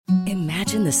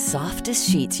Imagine the softest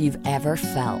sheets you've ever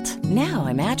felt. Now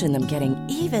imagine them getting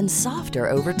even softer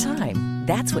over time.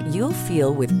 That's what you'll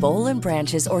feel with Boll &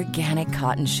 Branch's organic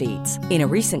cotton sheets. In a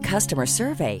recent customer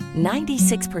survey,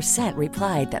 96%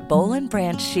 replied that Boll &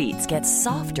 Branch sheets get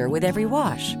softer with every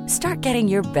wash. Start getting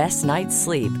your best night's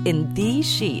sleep in these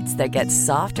sheets that get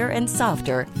softer and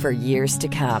softer for years to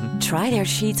come. Try their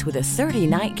sheets with a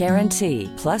 30-night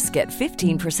guarantee. Plus, get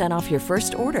 15% off your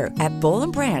first order at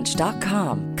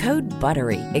bollandbranch.com. Code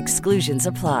BUTTERY. Exclusions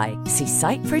apply. See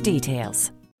site for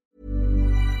details.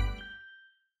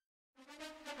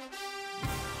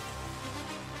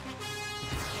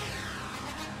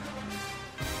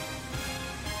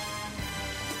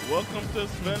 Welcome to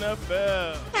Spin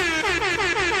FM.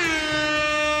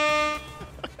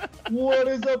 What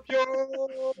is up,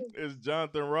 y'all? It's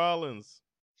Jonathan Rollins.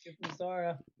 Skip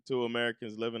Zara. Two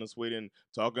Americans living in Sweden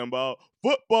talking about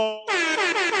football.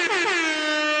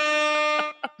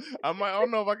 I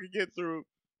don't know if I could get through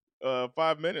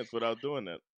 5 minutes without doing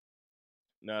that.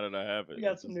 Now that I have it. We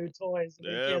got some new toys. And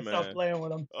Yeah, we can't man. stop playing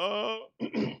with them. Oh.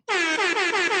 New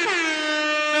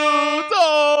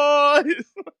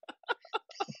toys.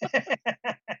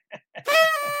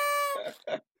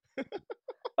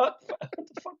 What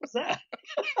the fuck was that?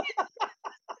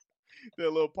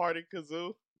 That little party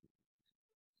kazoo.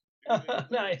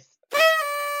 Nice.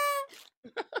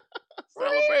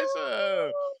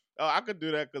 Celebration. Oh, I could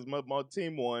do that because my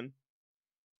team won.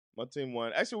 My team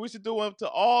won. Actually, we should do one to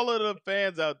all of the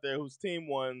fans out there whose team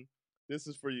won. This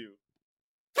is for you.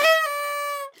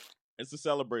 It's a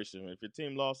celebration. If your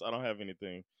team lost, I don't have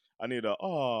anything. I need a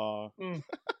Sorry,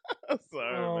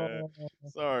 man.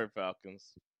 Sorry,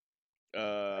 Falcons.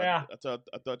 Yeah. I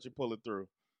thought you pulled it through.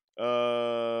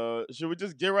 Should we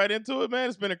just get right into it, man?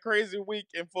 It's been a crazy week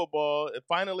in football. It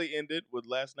finally ended with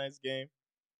last night's game.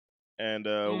 And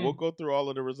we'll go through all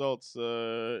of the results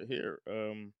here.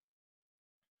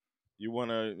 You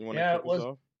wanna kick us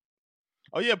off?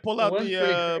 Oh yeah, pull out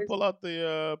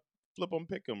the flip 'em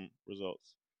pick 'em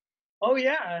results. Oh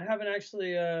yeah, I haven't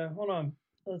actually. Hold on.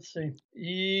 Let's see.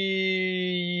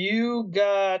 You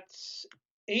got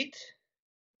 8.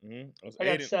 Mm-hmm. I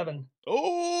got 7.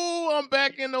 Oh, I'm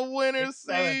back in the winner's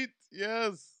seat.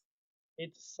 Yes.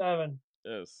 8-7.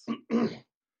 Yes.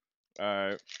 All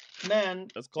right. Man,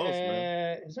 that's close,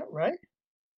 man. Is that right?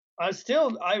 I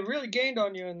really gained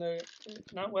on you in the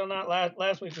not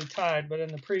last week we tied, but in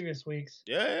the previous weeks.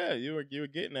 Yeah, you were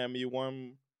getting at me. You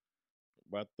won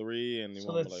about 3, and you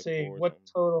won let's like see 4. What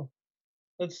total.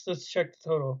 Let's check the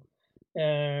total.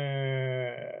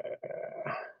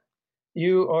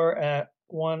 You are at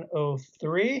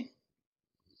 103.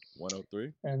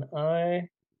 103. And I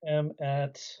am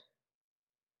at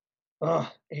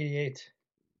 88.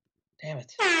 Damn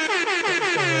it.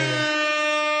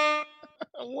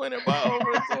 I'm winning by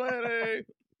over 20.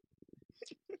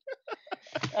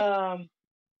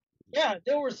 Yeah,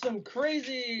 there were some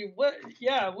crazy. I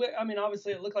mean,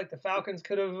 obviously, it looked like the Falcons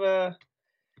could have.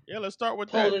 Yeah, let's start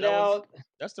with pulled that. it out.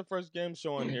 That's the first game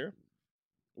showing here.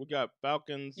 We got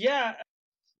Falcons. Yeah.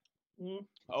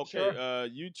 Okay. Sure.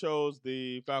 You chose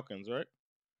the Falcons, right?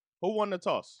 Who won the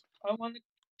toss? I won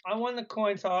the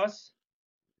coin toss.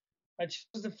 I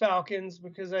chose the Falcons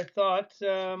because I thought,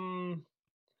 after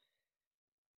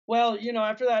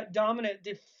that dominant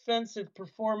defensive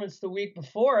performance the week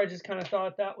before, I just kind of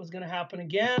thought that was going to happen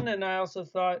again. And I also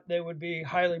thought they would be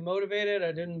highly motivated.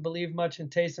 I didn't believe much in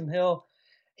Taysom Hill.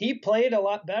 He played a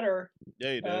lot better.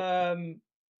 Yeah, he did.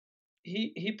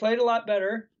 He played a lot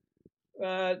better.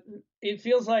 It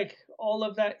feels like all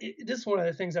of that. This is one of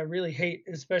the things I really hate,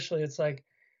 especially it's like,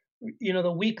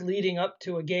 the week leading up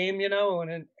to a game,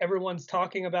 and everyone's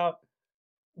talking about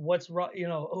what's wrong,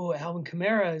 Alvin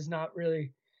Kamara is not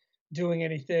really doing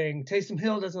anything. Taysom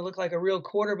Hill doesn't look like a real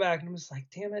quarterback. And I'm just like,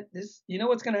 damn it,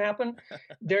 what's going to happen?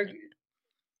 They're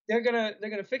going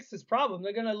to fix this problem.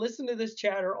 They're going to listen to this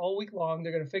chatter all week long.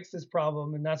 They're going to fix this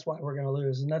problem. And that's why we're going to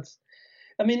lose. And that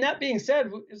being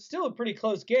said, it's still a pretty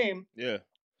close game. Yeah.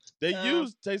 They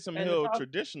used Taysom Hill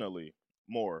traditionally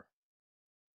more.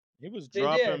 He was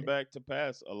dropping back to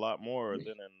pass a lot more than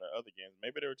in the other games.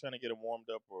 Maybe they were trying to get him warmed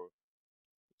up or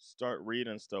start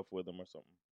reading stuff with him or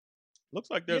something. Looks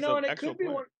like there's an actual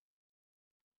plan.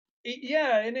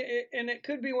 And it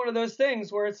could be one of those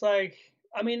things where it's like,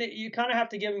 I mean, you kind of have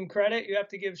to give him credit. You have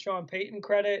to give Sean Payton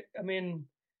credit. I mean,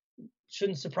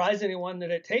 shouldn't surprise anyone that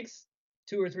it takes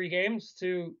 2 or 3 games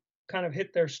to kind of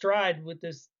hit their stride with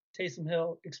this Taysom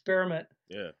Hill experiment.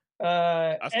 Yeah.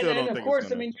 I still don't think of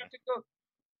course, I mean, you have to go.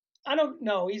 I don't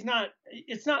know. He's not.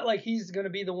 It's not like he's going to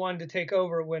be the one to take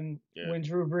over when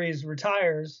Drew Brees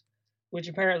retires, which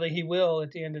apparently he will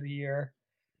at the end of the year.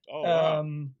 Oh, wow.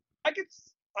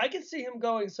 I could see him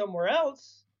going somewhere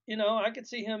else. I could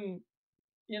see him,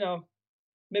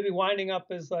 maybe winding up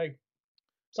as like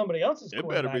somebody else's It better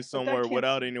be quarterback. But that somewhere can't.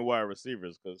 without any wide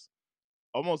receivers, because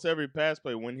almost every pass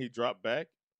play when he dropped back,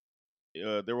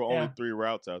 there were only Yeah. 3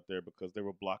 routes out there because they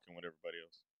were blocking with everybody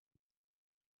else.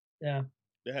 Yeah.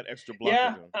 They had extra blockers.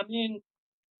 Yeah. I mean,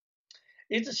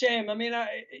 it's a shame. I mean,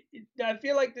 I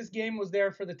feel like this game was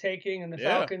there for the taking, and the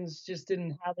Falcons just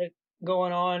didn't have it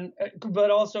going on.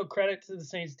 But also credit to the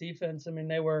Saints defense. I mean,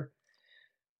 they were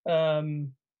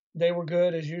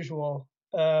good as usual.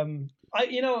 I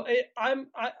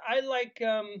like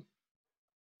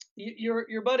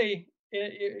your buddy,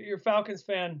 your Falcons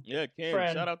fan. Yeah, Ken.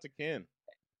 Friend. Shout out to Ken.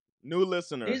 New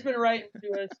listener. He's been writing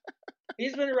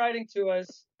to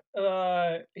us.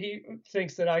 He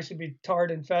thinks that I should be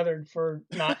tarred and feathered for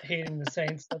not hating the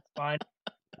Saints. That's fine.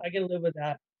 I can live with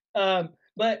that.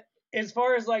 But as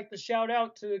far as like the shout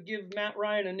out to give Matt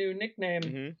Ryan a new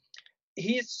nickname,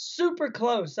 he's super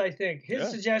close. I think his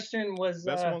suggestion was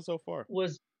best one so far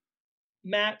was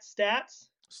Matt Stats.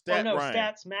 Ryan.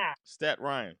 Stats Matt. Stat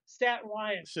Ryan. Stat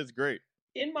Ryan. Shit's great.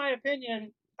 In my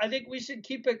opinion, I think we should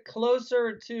keep it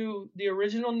closer to the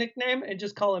original nickname and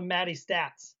just call him Matty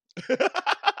Stats.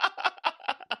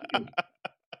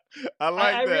 I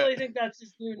like that. I really think that's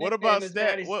his new nickname. What about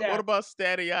What about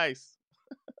Statty Ice?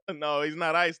 No, he's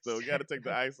not Ice though. You got to take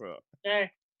the ice off.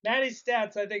 Matty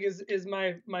Stats, I think, is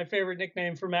my favorite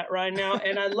nickname for Matt Ryan now,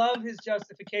 and I love his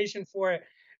justification for it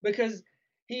because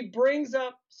he brings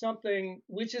up something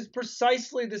which is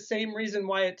precisely the same reason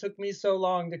why it took me so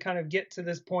long to kind of get to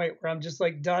this point where I'm just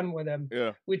like done with him.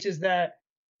 Yeah. Which is that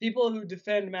people who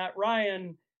defend Matt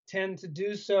Ryan tend to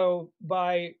do so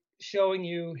by showing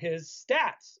you his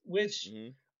stats, which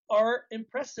are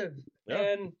impressive.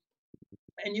 Yeah.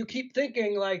 And you keep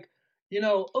thinking like,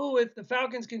 if the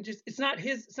Falcons can it's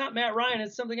not Matt Ryan,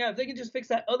 it's something else. If they can just fix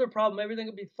that other problem, everything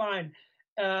will be fine.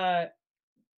 But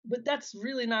that's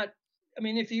really not. I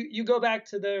mean, if you go back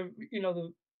to the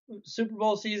Super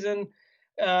Bowl season,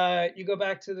 you go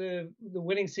back to the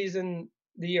winning season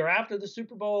the year after the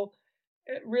Super Bowl,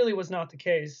 it really was not the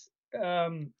case.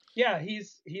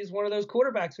 He's one of those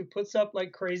quarterbacks who puts up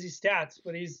like crazy stats,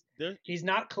 but he's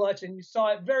not clutch, and you saw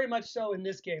it very much so in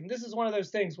this game. This is one of those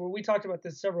things where we talked about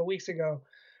this several weeks ago,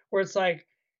 where it's like,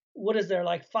 what is there,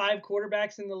 like 5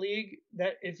 quarterbacks in the league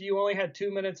that if you only had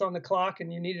 2 minutes on the clock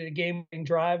and you needed a game-winning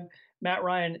drive, Matt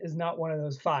Ryan is not one of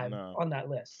those 5 on that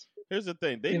list. Here's the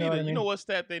thing. They need you know what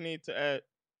stat they need to add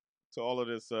to all of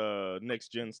this next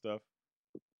gen stuff?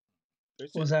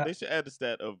 What's that? They should add the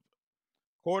stat of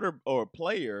quarter or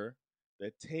player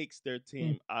that takes their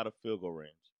team out of field goal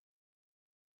range.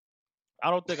 I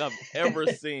don't think I've ever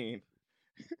seen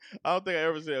I don't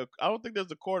think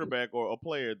there's a quarterback or a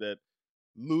player that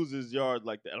loses yards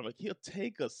like that. I'm like, he'll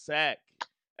take a sack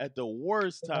at the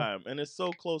worst time, and it's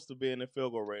so close to being in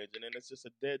field goal range, and then it's just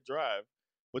a dead drive.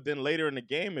 But then later in the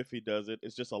game, if he does it,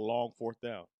 it's just a long 4th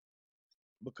down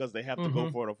because they have to go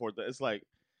for it on 4th down. It's like,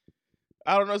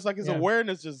 I don't know. It's like his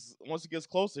awareness just, once it gets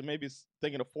closer, maybe it's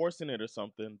thinking of forcing it or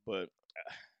something. But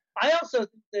I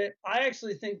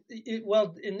actually think,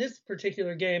 in this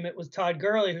particular game, it was Todd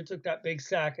Gurley who took that big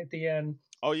sack at the end.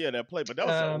 Oh, yeah, that play. But that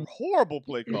was a horrible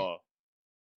play call.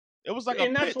 It was like a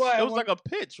pitch. It was like a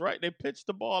pitch, right? They pitched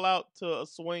the ball out to a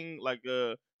swing, like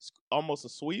almost a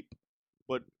sweep,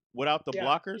 but without the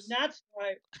blockers.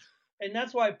 And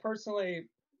that's why personally,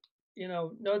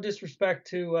 no disrespect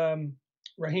to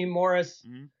Raheem Morris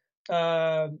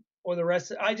or the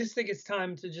rest. I just think it's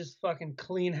time to just fucking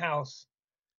clean house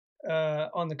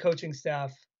on the coaching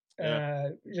staff.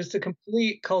 Just a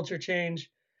complete culture change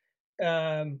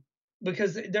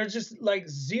because there's just like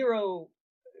zero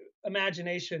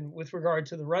imagination with regard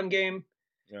to the run game.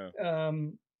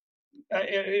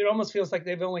 It almost feels like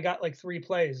they've only got like 3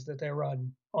 plays that they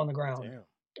run on the ground. Damn.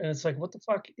 And it's like, what the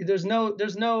fuck? There's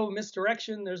no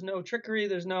misdirection. There's no trickery.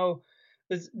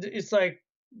 It's like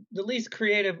the least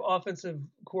creative offensive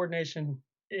coordination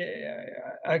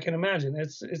I can imagine.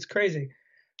 It's crazy.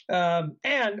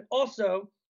 And also,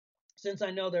 since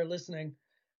I know they're listening,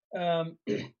 I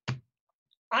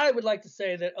would like to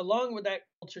say that along with that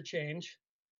culture change,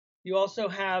 you also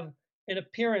have an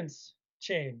appearance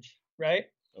change, right?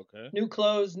 Okay. New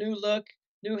clothes, new look,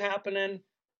 new happening.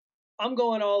 I'm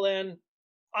going all in.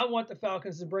 I want the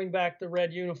Falcons to bring back the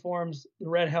red uniforms, the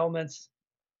red helmets.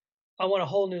 I want a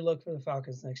whole new look for the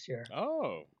Falcons next year.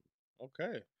 Oh,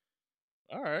 okay.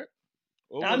 All right.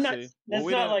 Well, That's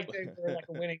not like they were like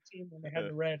a winning team when they had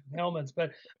the red helmets,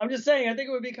 but I'm just saying I think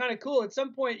it would be kind of cool. At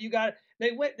some point,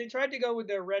 they tried to go with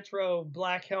their retro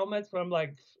black helmets, but I'm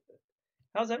like,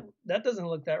 How's that? That doesn't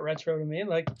look that retro to me.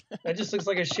 Like that just looks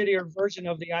like a shittier version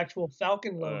of the actual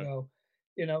Falcon logo,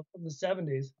 from the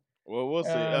 70s. Well, we'll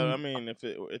see. I mean,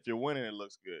 if you're winning, it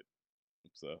looks good.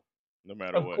 So no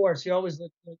matter of what. Of course, you always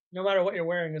look good, no matter what you're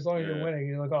wearing. As long as you're winning,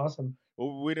 you look awesome.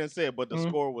 Well, we didn't say it, but the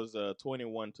score was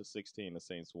 21-16. The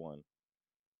Saints won.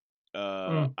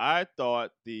 I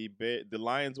thought the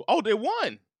Lions. Oh, they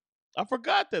won. I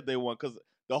forgot that they won because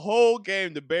the whole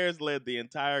game, the Bears led the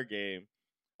entire game.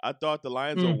 I thought the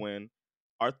Lions will win.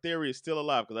 Our theory is still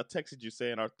alive because I texted you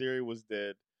saying our theory was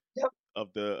dead. Yep. Of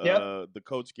the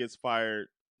coach gets fired,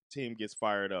 team gets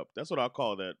fired up. That's what I'll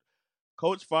call that.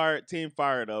 Coach fired, team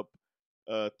fired up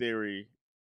theory.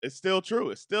 It's still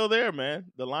true. It's still there,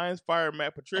 man. The Lions fired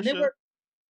Matt Patricia.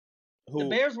 The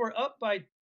Bears were up by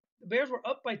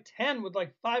 10 with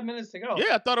like 5 minutes to go.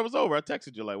 Yeah, I thought it was over. I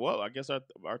texted you like, well, I guess our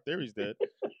theory's dead.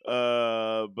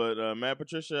 But Matt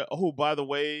Patricia, who, by the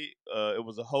way, it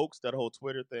was a hoax, that whole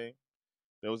Twitter thing.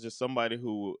 There was just somebody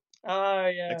who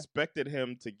expected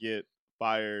him to get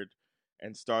fired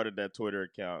and started that Twitter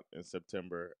account in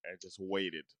September and just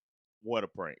waited. What a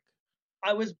prank.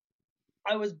 I was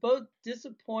both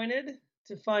disappointed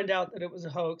to find out that it was a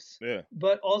hoax,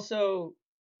 but also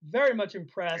very much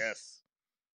impressed. Yes.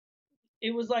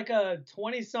 It was like a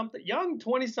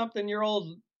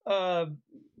 20-something-year-old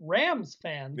Rams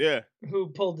fan who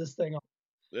pulled this thing off.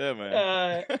 Yeah,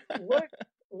 man.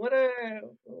 What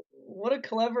a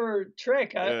clever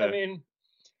trick. I mean,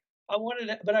 I wanted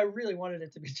it, but I really wanted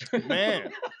it to be true.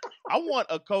 Man, I want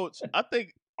a coach. I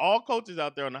think all coaches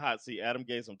out there on the hot seat, Adam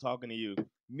Gase, I'm talking to you,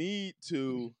 need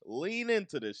to lean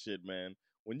into this shit, man.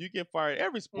 When you get fired,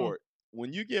 every sport,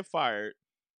 when you get fired,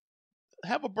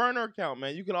 have a burner account,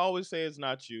 man. You can always say it's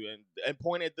not you and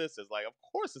point at this as like, of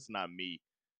course it's not me.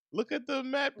 Look at the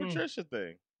Matt Patricia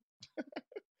thing.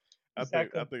 I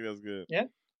think that's good. Yeah.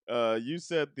 You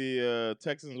said the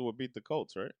Texans will beat the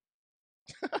Colts, right?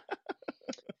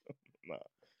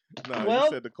 No, well,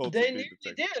 you said the Colts would beat the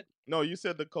Texans. Did. No, you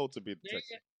said the Colts would beat the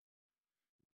Texans.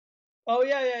 Oh,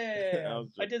 yeah.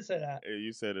 I did say that. Yeah,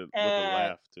 you said it with a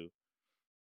laugh, too.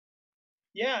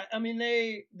 Yeah, I mean,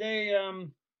 the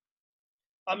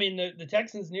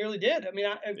Texans nearly did. I mean,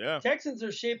 Texans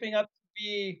are shaping up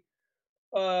to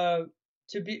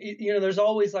be, there's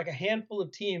always like a handful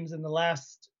of teams in the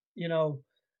last, 4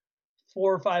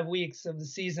 or 5 weeks of the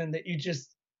season that you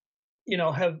just,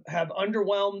 have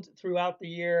underwhelmed throughout the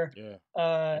year. Yeah.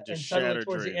 And suddenly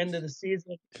towards the end of the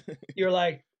season, you're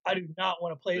like, I do not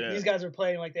want to play. Yeah. These guys are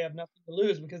playing like they have nothing to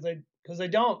lose because they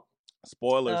don't.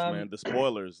 Spoilers, man. The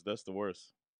spoilers. That's the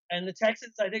worst. And the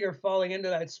Texans, I think, are falling into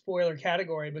that spoiler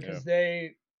category because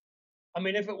if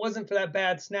it wasn't for that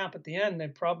bad snap at the end, they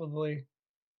probably,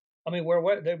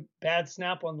 they bad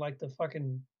snap on like the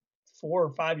fucking 4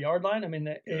 or 5 yard line.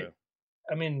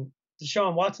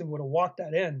 Deshaun Watson would have walked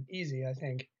that in easy, I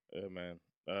think. Yeah, man.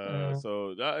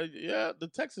 The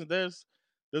Texans, there's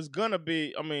gonna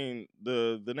be,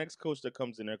 the next coach that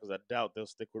comes in there, because I doubt they'll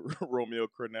stick with Romeo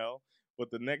Crennel,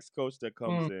 but the next coach that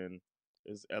comes in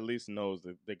is at least knows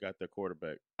that they got their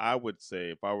quarterback. I would say,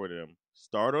 if I were them,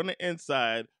 start on the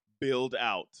inside, build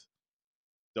out.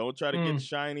 Don't try to get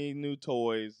shiny new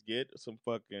toys. Get some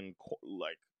fucking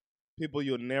people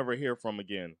you'll never hear from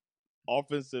again.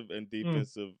 Offensive and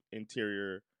defensive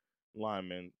interior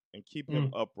linemen, and keep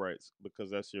him upright because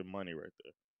that's your money right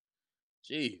there.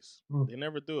 Jeez, they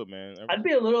never do it, man. I'd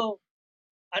be a little.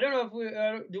 I don't know if we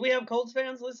do. We have Colts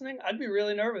fans listening? I'd be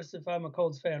really nervous if I'm a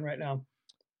Colts fan right now.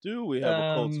 Do we have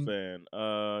a Colts fan?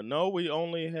 No, we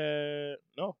only had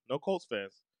no Colts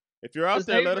fans. If you're out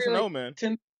there, let us know, man.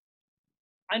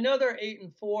 I know they're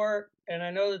 8-4, and I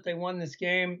know that they won this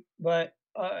game, but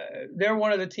they're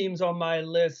one of the teams on my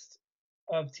list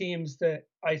of teams that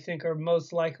I think are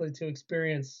most likely to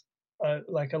experience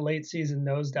like a late season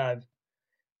nosedive.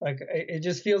 Like it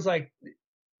just feels like,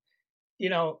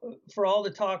 for all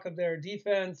the talk of their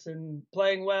defense and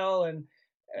playing well, and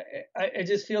it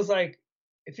just feels like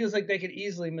they could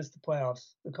easily miss the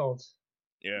playoffs, the Colts.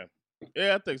 Yeah,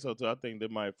 I think so too. I think they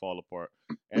might fall apart,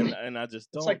 and I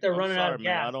just don't. It's like they're running out of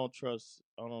gas. I don't trust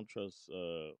our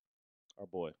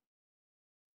boy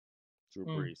Drew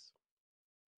Brees.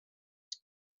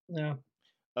 Yeah.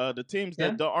 The teams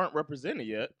that aren't represented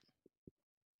yet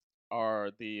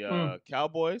are the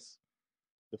Cowboys,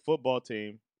 the football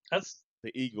team,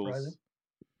 the Eagles. Surprising.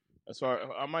 As far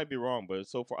I might be wrong, but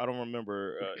so far I don't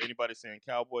remember anybody saying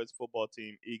Cowboys, football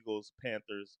team, Eagles,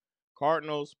 Panthers,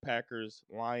 Cardinals, Packers,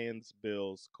 Lions,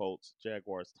 Bills, Colts,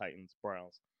 Jaguars, Titans,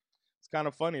 Browns. It's kind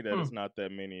of funny that it's not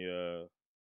that many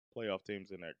playoff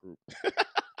teams in that group.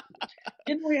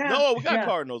 Didn't we have? No, we got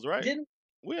Cardinals, right?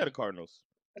 We had the Cardinals.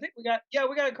 I think we got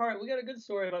a good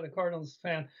story about a Cardinals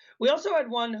fan. We also had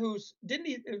one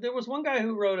there was one guy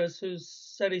who wrote us who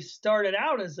said he started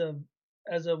out as a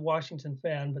Washington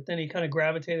fan, but then he kind of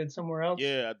gravitated somewhere else.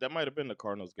 Yeah, that might have been the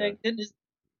Cardinals guy.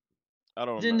 I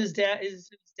don't know. Didn't his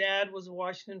dad was a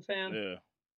Washington fan? Yeah.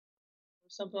 Or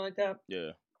something like that?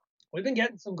 Yeah. We've been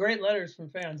getting some great letters from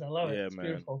fans. I love it. Yeah, it's man.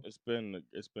 Beautiful. It's been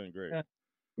great. Yeah.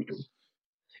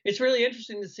 It's really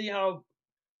interesting to see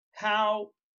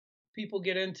how people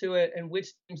get into it and which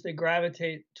teams they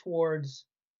gravitate towards.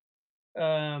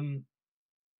 When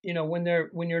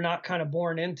you're not kind of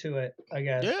born into it, I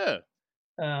guess. Yeah.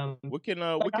 We can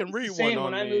read one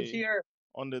on I moved here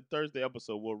on the Thursday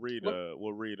episode. We'll read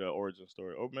an origin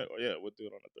story. Or yeah, we'll do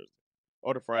it on the Thursday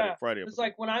or the Friday. Yeah, Friday. It's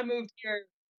like when I moved here,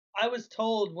 I was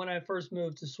told when I first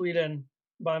moved to Sweden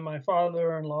by my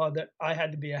father-in-law that I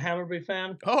had to be a Hammarby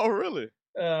fan. Oh, really?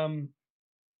 To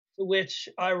which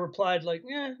I replied like,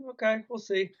 yeah, okay, we'll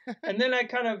see. And then I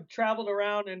kind of traveled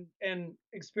around and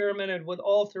experimented with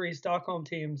all three Stockholm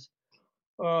teams,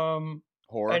 and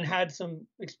had some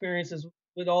experiences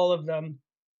with all of them.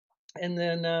 And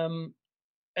then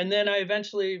I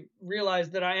eventually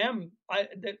realized that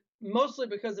that mostly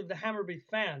because of the Hammarby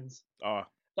fans.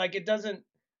 Like it doesn't,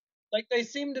 like they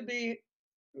seem to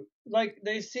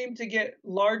get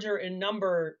larger in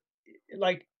number,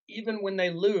 like even when they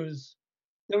lose.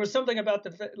 There was something about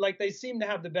they seem to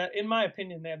have the best, in my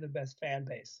opinion, they have the best fan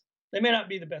base. They may not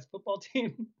be the best football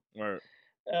team. Right.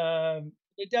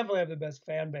 They definitely have the best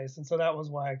fan base. And so that was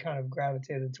why I kind of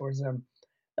gravitated towards them.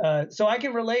 So I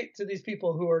can relate to these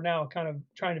people who are now kind of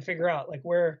trying to figure out like,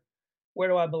 where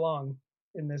do I belong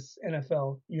in this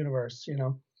NFL universe,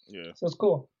 Yeah. So it's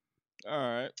cool. All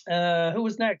right. Who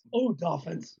was next? Oh,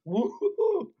 Dolphins.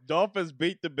 Woo-hoo-hoo. Dolphins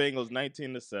beat the Bengals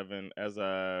 19-7 as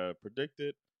I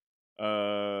predicted.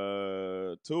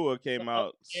 Tua came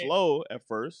out slow at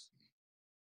first,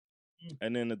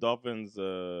 and then the Dolphins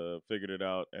figured it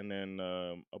out, and then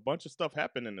a bunch of stuff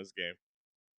happened in this game.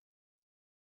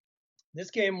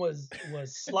 This game was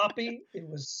sloppy. It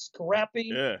was scrappy.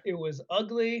 Yeah. It was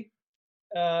ugly.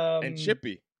 And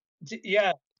chippy.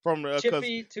 Yeah. From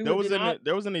chippy to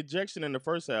there was an ejection in the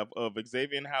first half of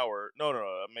Xavier Howard. No,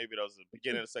 maybe that was the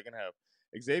beginning of the second half.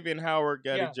 Xavier Howard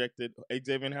got ejected.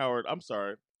 Xavier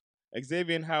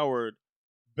Howard,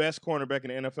 best cornerback in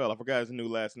the NFL. I forgot his new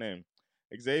last name.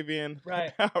 Xavier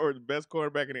Howard, best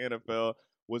cornerback in the NFL,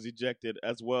 was ejected,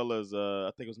 as well as I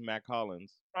think it was Matt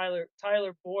Collins. Tyler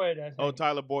Boyd, I think. Oh,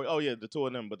 Tyler Boyd. Oh, yeah, the two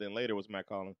of them, but then later was Matt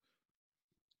Collins.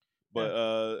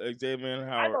 But Xavier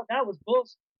Howard.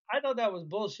 I thought that was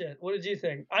bullshit. What did you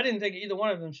think? I didn't think either one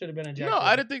of them should have been ejected. No,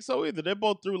 I didn't think so either. They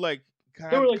both threw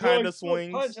kind of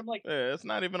swings. Punch. I'm like, yeah, it's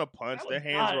not even a punch. Their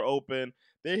hands were open.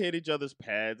 They hit each other's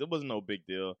pads. It was no big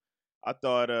deal. I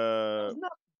thought,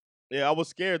 I was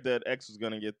scared that X was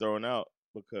gonna get thrown out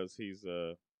because he's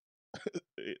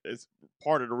it's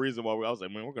part of the reason why I was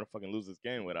like, man, we're gonna fucking lose this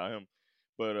game without him.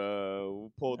 But we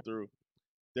pulled through.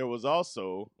 There was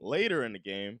also later in the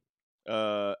game,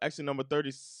 actually number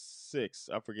 36,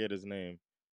 I forget his name,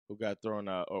 who got thrown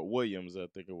out, or Williams, I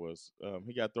think it was.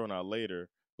 He got thrown out later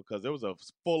because there was a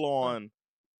full-on,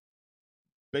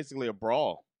 basically a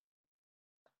brawl.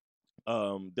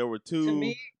 There were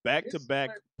two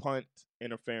back-to-back punt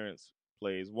interference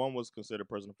plays. One was considered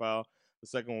personal foul. The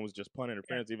second one was just punt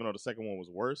interference, even though the second one was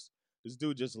worse. This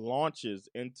dude just launches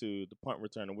into the punt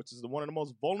returner, which is one of the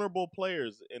most vulnerable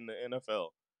players in the NFL.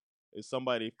 Is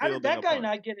somebody How did that guy punt.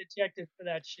 not get ejected for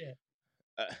that shit?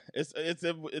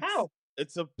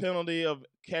 It's a penalty of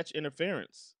catch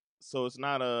interference, so it's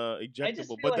not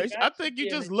ejectable. But I think you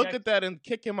just look at that and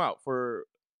kick him out for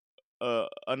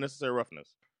unnecessary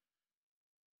roughness.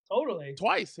 Totally.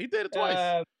 Twice. He did it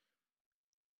twice.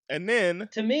 And then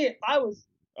to me, I was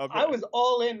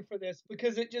all in for this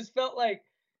because it just felt like,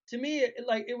 to me,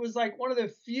 it was like one of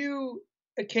the few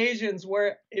occasions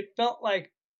where it felt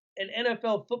like an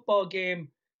NFL football game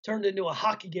turned into a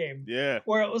hockey game. Yeah.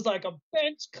 Where it was like a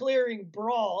bench clearing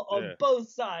brawl on both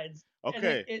sides.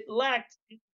 Okay. And it lacked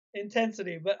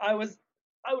intensity, but I was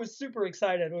super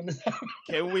excited when this happened.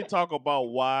 Can we talk about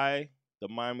why the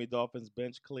Miami Dolphins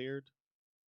bench cleared?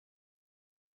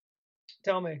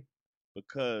 Tell me.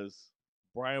 Because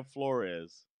Brian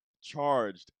Flores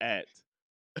charged at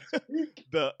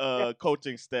the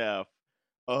coaching staff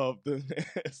of the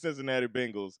Cincinnati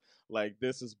Bengals like,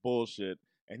 this is bullshit.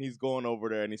 And he's going over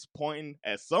there and he's pointing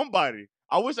at somebody.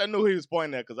 I wish I knew who he was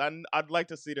pointing at because I'd like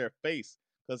to see their face.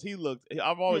 Because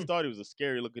I've always thought he was a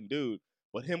scary looking dude.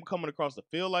 But him coming across the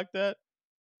field like that,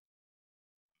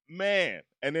 man.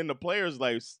 And then the players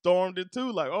stormed it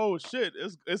too. Like, oh shit,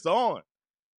 it's on.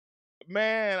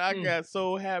 Man, I got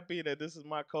so happy that this is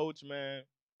my coach, man.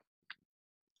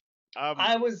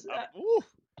 I knew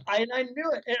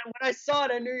it. And when I saw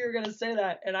it, I knew you were going to say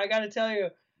that. And I got to tell you,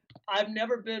 I've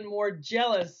never been more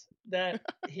jealous that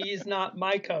he's not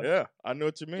my coach. Yeah, I know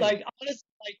what you mean. Like, honestly,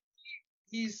 like,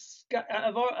 he's got,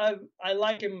 I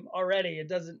like him already. It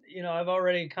doesn't, I've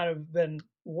already kind of been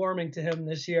warming to him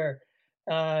this year,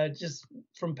 just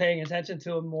from paying attention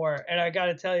to him more. And I got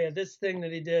to tell you, this thing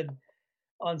that he did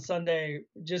on Sunday,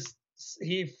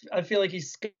 I feel like he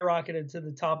skyrocketed to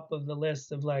the top of the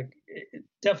list of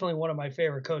definitely one of my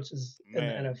favorite coaches in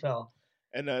the NFL.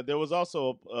 And there was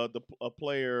also a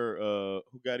player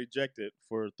who got ejected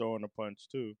for throwing a punch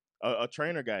too. A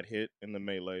trainer got hit in the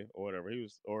melee or whatever.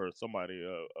 Or somebody,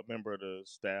 a member of the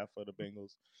staff of the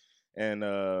Bengals. And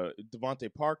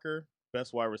Devontae Parker,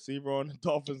 best wide receiver on the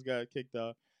Dolphins, got kicked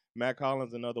out. Matt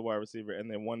Collins, another wide receiver, and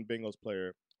then one Bengals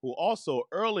player who also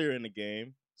earlier in the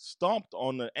game stomped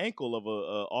on the ankle of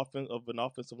an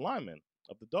offensive lineman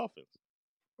of the Dolphins,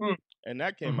 and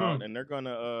that came out, and they're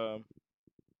gonna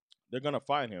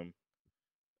fine him,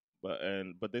 but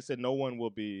they said no one will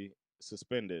be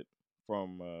suspended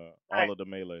from all of the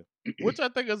melee, which I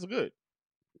think is good.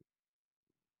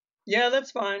 Yeah,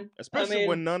 that's fine. Especially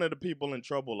when none of the people in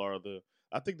trouble are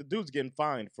I think the dude's getting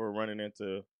fined for running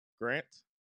into Grant.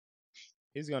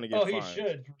 He's gonna get fined. Oh, he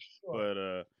should for sure.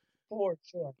 But for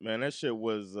sure, man, that shit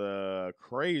was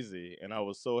crazy, and I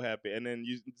was so happy. And then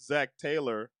Zach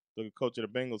Taylor, the coach of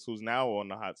the Bengals, who's now on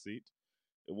the hot seat,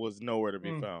 it was nowhere to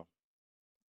be found.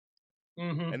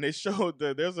 Mm-hmm. And they showed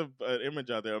there's an image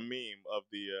out there, a meme of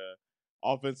the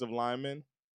offensive linemen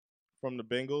from the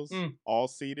Bengals all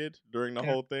seated during the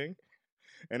whole thing,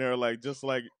 and they're like just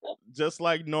like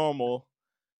normal,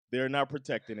 they're not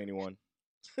protecting anyone.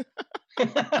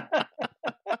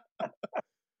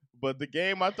 But the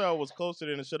game, I thought, was closer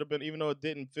than it should have been, even though it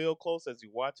didn't feel close as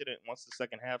you watch it. Once the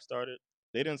second half started,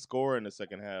 they didn't score in the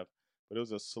second half, but it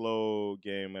was a slow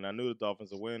game, and I knew the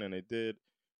Dolphins would win, and they did.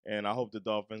 And I hope the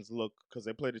Dolphins look, because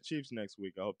they play the Chiefs next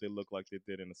week, I hope they look like they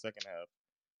did in the second half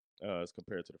as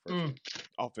compared to the first one,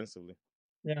 offensively.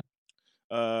 Yeah.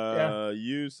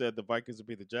 You said the Vikings would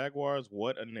beat the Jaguars.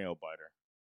 What a nail-biter.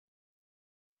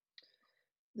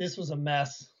 This was a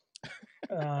mess.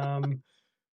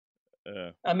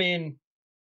 I mean,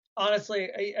 honestly,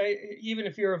 even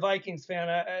if you're a Vikings fan,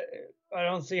 I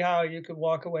don't see how you could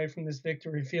walk away from this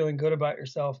victory feeling good about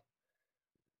yourself.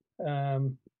 I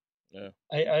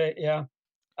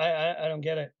don't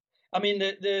get it. I mean,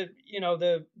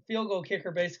 the field goal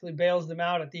kicker basically bails them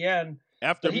out at the end.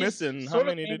 After missing, how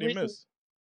many did he miss?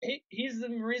 He's the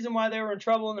reason why they were in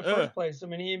trouble in the first place. I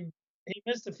mean, he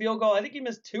missed a field goal. I think he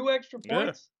missed 2 extra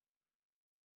points.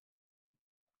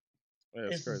 Yeah,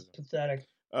 it's crazy. Pathetic.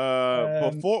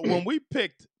 Before when we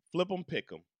picked Flip 'em Pick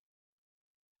 'em,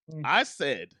 I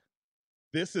said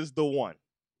this is the one.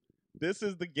 This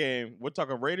is the game. We're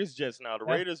talking Raiders Jets now. The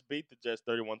Raiders beat the Jets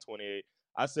 31-28.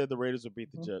 I said the Raiders would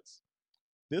beat the Jets.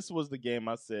 This was the game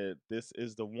I said this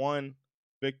is the one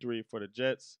victory for the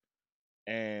Jets,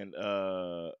 and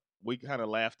we kind of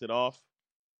laughed it off.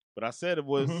 But I said it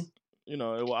was,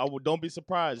 don't be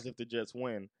surprised if the Jets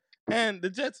win. And the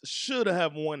Jets should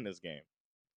have won this game.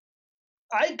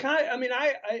 I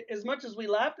as much as we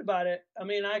laughed about it, I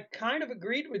mean, I kind of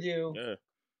agreed with you.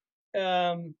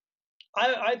 Yeah.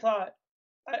 I thought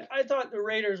the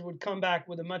Raiders would come back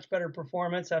with a much better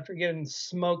performance after getting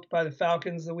smoked by the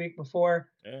Falcons the week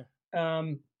before. Yeah.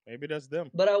 Maybe that's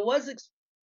them. But I was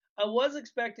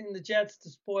expecting the Jets to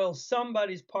spoil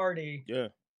somebody's party. Yeah.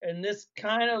 And this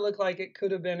kind of looked like it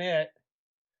could have been it.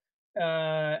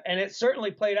 And it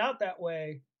certainly played out that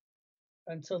way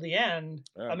until the end.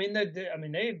 Yeah. I mean,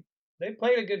 they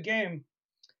played a good game.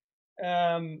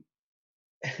 I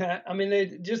mean,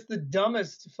 they just the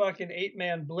dumbest fucking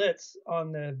 8-man blitz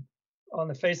on the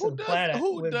face of the planet.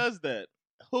 Who does that?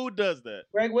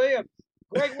 Greg Williams.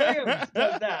 Greg Williams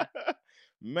does that.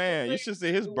 Man, you should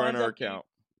see his burner account.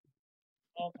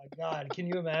 Oh my God, can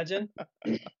you imagine?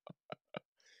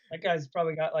 That guy's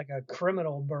probably got like a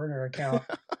criminal burner account.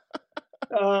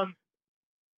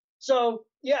 So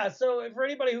for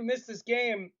anybody who missed this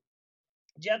game,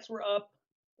 Jets were up.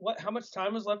 How much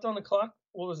time was left on the clock?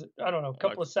 What was it? I don't know, a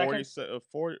couple of seconds.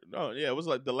 40. No, yeah, it was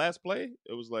like the last play.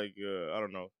 It was like I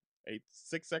don't know,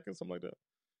 6 seconds, something like that.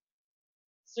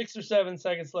 6 or 7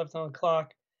 seconds left on the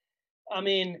clock. I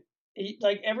mean,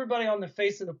 like everybody on the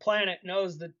face of the planet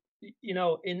knows that,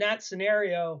 in that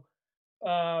scenario,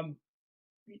 I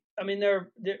mean,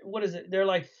 they're what is it? They're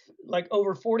like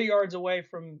over 40 yards away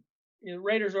from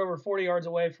Raiders are over 40 yards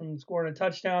away from scoring a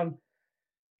touchdown.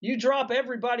 You drop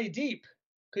everybody deep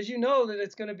because you know that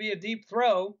it's going to be a deep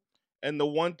throw. And the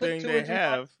one thing they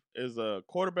have is a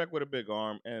quarterback with a big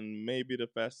arm and maybe the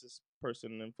fastest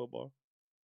person in football.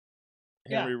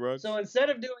 Henry Ruggs. So instead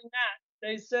of doing that,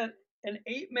 they sent an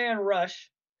 8-man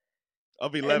rush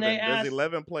of 11. There's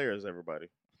 11 players, everybody.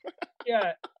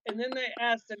 Yeah, and then they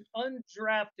asked an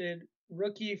undrafted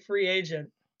rookie free agent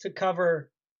to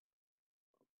cover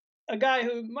a guy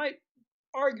who might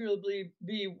arguably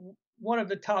be one of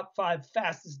the top 5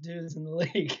 fastest dudes in the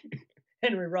league,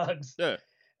 Henry Ruggs. Yeah.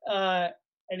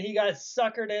 And he got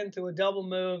suckered into a double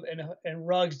move, and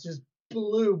Ruggs just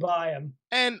blew by him.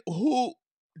 And who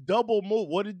double move?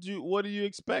 What do you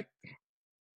expect?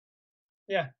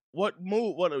 Yeah. What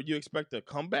move? What do you expect, a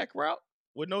comeback route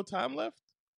with no time left?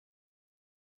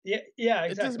 Yeah,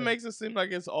 exactly. It just makes it seem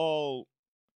like it's all,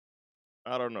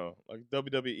 I don't know, like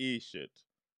WWE shit.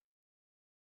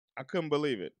 I couldn't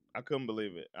believe it. I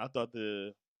thought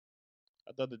the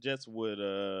Jets would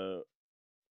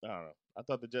I don't know. I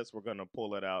thought the Jets were gonna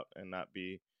pull it out and not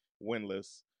be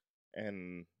winless,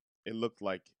 and it looked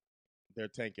like they're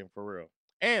tanking for real.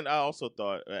 And I also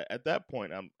thought at that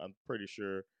point, I'm pretty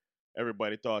sure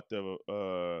everybody thought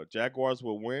the Jaguars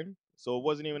would win, so it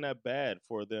wasn't even that bad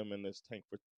for them in this tank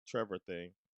for Trevor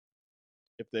thing.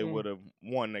 If they would have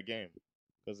won the game,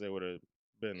 because they would have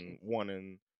been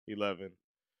 1-11.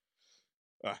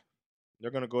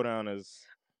 They're gonna go down as,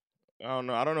 I don't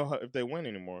know if they win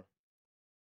anymore.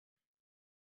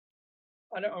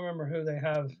 I don't remember who they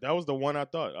have. That was the one I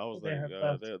thought. I was like,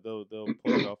 they'll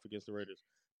pull it off against the Raiders,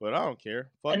 but I don't care.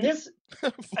 Fuck this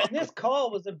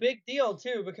call was a big deal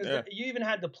too, because you even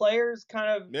had the players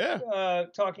kind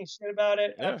of talking shit about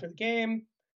it after the game.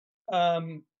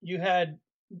 You had,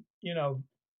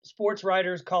 sports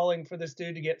writers calling for this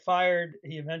dude to get fired.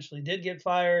 He eventually did get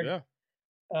fired. Yeah.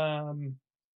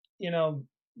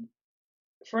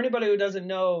 For anybody who doesn't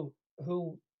know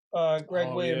who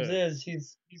Greg Williams is,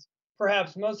 he's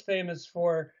perhaps most famous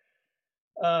for.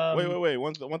 Wait.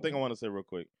 One thing I want to say real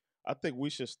quick. I think we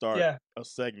should start a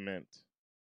segment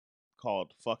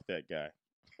called "Fuck That Guy,"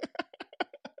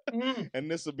 and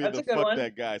this will be the "Fuck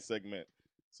That Guy" segment.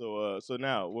 So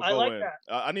now we'll go in.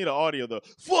 I need an audio though.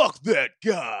 Fuck that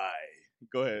guy.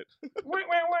 Go ahead. Oh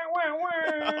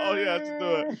yeah, I should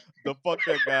do it. The "Fuck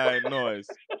That Guy" noise.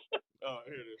 Oh,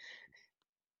 here it is.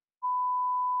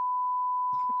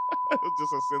 It's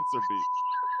just a censor beat.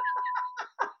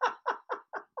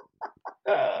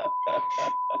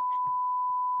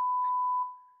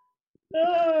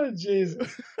 Oh,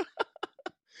 Jesus.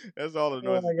 That's all the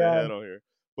noises they had on here.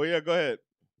 But yeah, go ahead.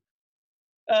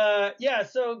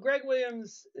 So Greg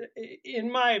Williams,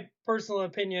 in my personal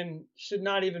opinion, should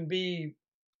not even be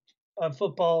a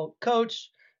football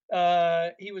coach.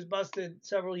 He was busted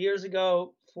several years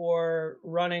ago for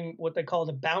running what they called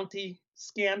a bounty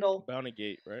scandal. Bounty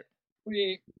gate, right?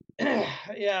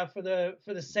 For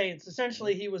the Saints.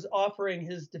 Essentially, he was offering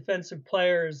his defensive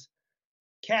players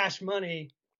cash money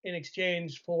in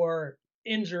exchange for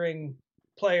injuring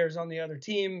players on the other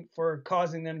team, for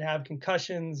causing them to have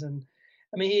concussions. And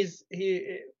I mean, he's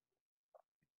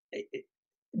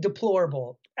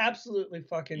deplorable, absolutely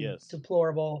fucking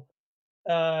deplorable.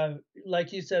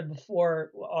 Like you said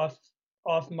before,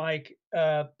 off mic,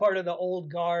 part of the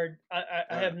old guard. I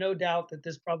have no doubt that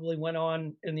this probably went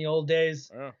on in the old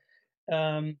days.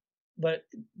 But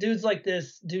dudes like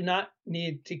this do not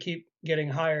need to keep getting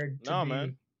hired to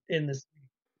be in this.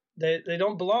 They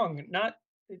don't belong.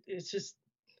 It's just,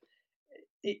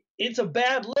 it's a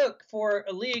bad look for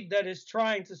a league that is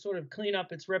trying to sort of clean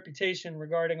up its reputation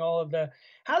regarding all of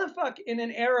how the fuck, in an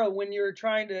era when you're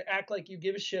trying to act like you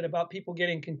give a shit about people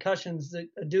getting concussions, that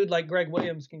a dude like Greg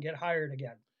Williams can get hired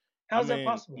again. How's that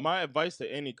possible? My advice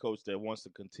to any coach that wants to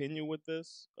continue with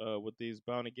this, with these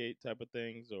bounty gate type of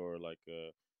things, or like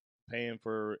paying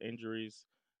for injuries,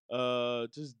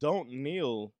 just don't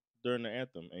kneel during the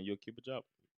anthem and you'll keep a job.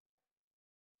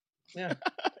 Yeah.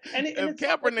 If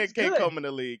Kaepernick can't come in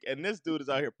the league and this dude is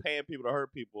out here paying people to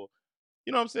hurt people,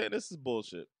 you know what I'm saying? This is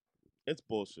bullshit. It's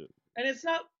bullshit. And it's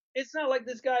not like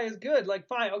this guy is good. Like,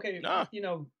 fine, okay,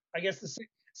 I guess the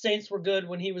Saints were good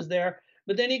when he was there,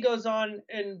 but then he goes on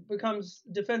and becomes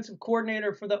defensive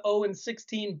coordinator for the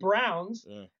 0-16 Browns,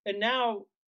 and now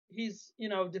he's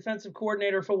defensive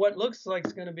coordinator for what looks like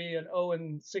it's going to be an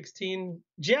 0-16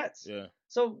 Jets. Yeah.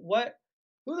 So what?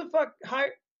 Who the fuck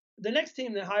hired? The next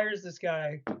team that hires this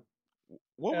guy.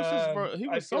 What was his first? He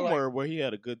was somewhere where he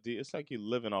had a good deal. It's like he's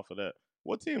living off of that.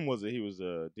 What team was it? He was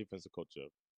a defensive coach of.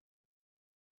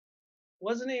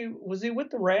 Wasn't he? Was he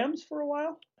with the Rams for a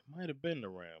while? It might have been the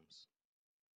Rams.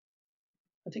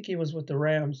 I think he was with the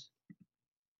Rams.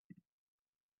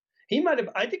 He might have.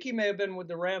 I think he may have been with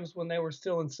the Rams when they were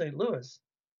still in St. Louis.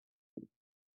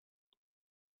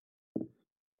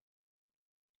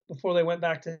 before they went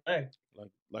back to LA.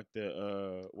 Like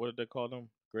the what did they call them?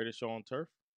 Greatest Show on Turf.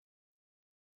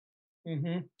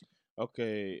 Mm-hmm.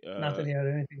 Okay. Not that he had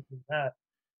anything to do with that.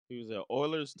 He was at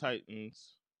Oilers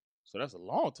Titans. So that's a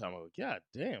long time ago. God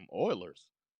damn, Oilers.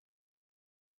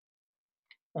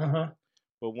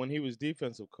 But when he was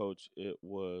defensive coach, it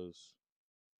looks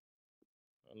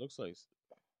like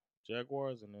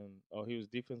Jaguars, and then he was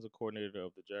defensive coordinator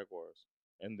of the Jaguars,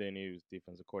 and then he was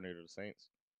defensive coordinator of the Saints.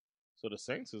 So the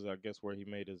Saints is, I guess, where he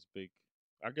made his big.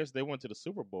 I guess they went to the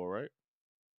Super Bowl, right?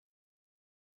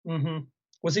 Mm-hmm.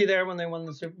 Was he there when they won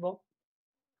the Super Bowl?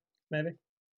 Maybe.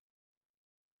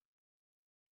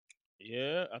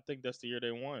 Yeah, I think that's the year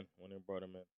they won when they brought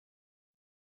him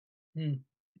in.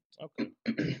 Okay.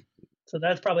 So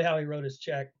that's probably how he wrote his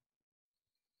check.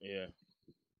 Yeah.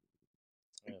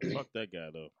 Fuck that guy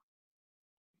though.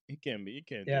 He can't do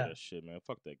that shit, man.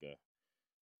 Fuck that guy.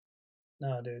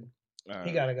 No, dude.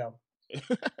 He gotta go.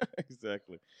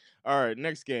 Exactly. All right,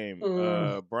 next game.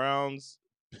 Browns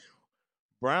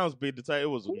beat the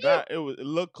Titans. It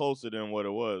looked closer than what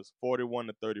it was.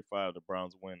 41-35. The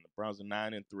Browns win. The Browns are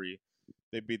 9-3.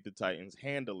 They beat the Titans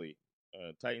handily.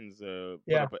 Titans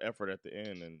put up an effort at the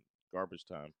end in garbage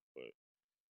time,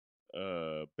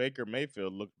 but Baker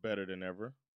Mayfield looked better than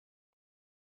ever.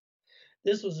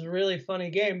 This was a really funny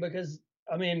game because,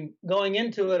 I mean, going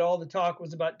into it, all the talk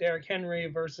was about Derrick Henry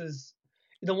versus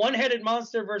the one-headed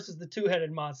monster versus the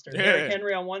two-headed monster. Yeah. Derrick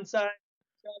Henry on one side,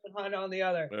 Calvin Hunt on the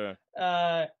other.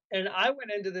 Yeah. And I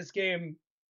went into this game,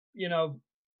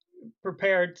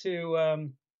 prepared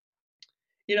to,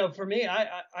 for me,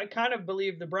 I kind of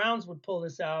believe the Browns would pull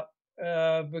this out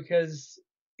because,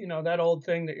 that old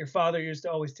thing that your father used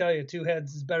to always tell you, 2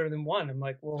 heads is better than 1. I'm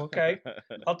like, well, okay,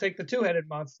 I'll take the 2-headed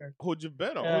monster. Who'd you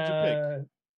bet on? Who'd you pick?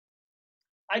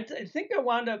 I think I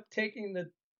wound up taking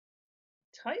the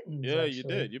Titans. Yeah, actually. You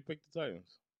did. You picked the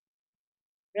Titans.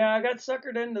 Yeah, I got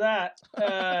suckered into that.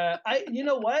 You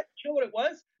know what? You know what it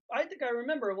was? I think I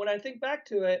remember when I think back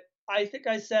to it. I think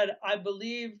I said I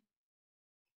believe.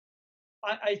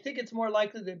 I think it's more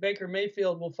likely that Baker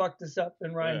Mayfield will fuck this up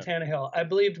than Ryan Tannehill. I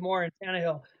believed more in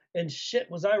Tannehill. And shit,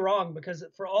 was I wrong? Because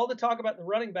for all the talk about the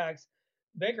running backs,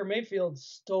 Baker Mayfield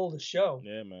stole the show.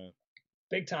 Yeah, man.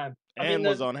 Big time. And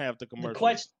was on half the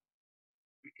commercials.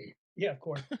 Yeah, of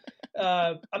course.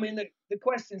 I mean, the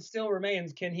question still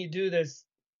remains, can he do this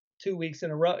 2 weeks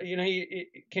in a row?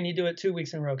 Can he do it 2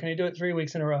 weeks in a row? Can he do it 3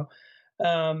 weeks in a row?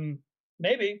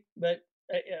 Maybe, but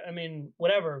I mean,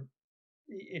 whatever.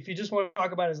 If you just want to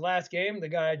talk about his last game, the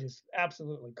guy just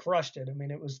absolutely crushed it. I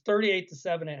mean, it was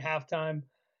 38-7 at halftime.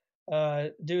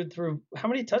 Dude threw, how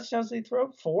many touchdowns did he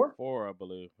throw? 4? 4, I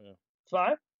believe. Yeah.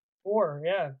 5? 4,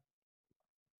 yeah.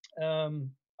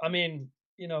 I mean,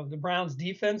 the Browns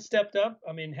defense stepped up.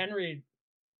 I mean, Henry,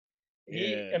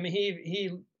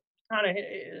 he kind of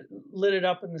lit it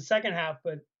up in the second half,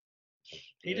 but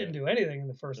he didn't do anything in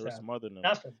the first half.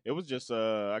 Nothing. It was just,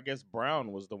 I guess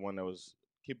Brown was the one that was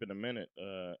keeping a minute.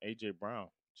 AJ Brown.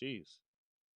 Jeez.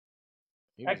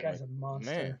 That guy's a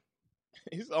monster. Man.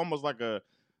 He's almost like a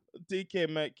DK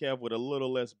Metcalf with a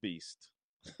little less beast.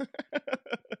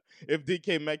 If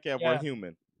DK Metcalf were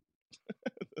human.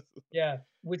 Yeah,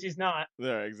 which he's not.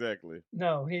 Yeah, exactly.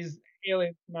 No, he's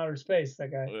alien from outer space,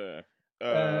 that guy. Yeah.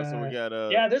 So we got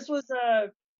yeah, this was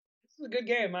a good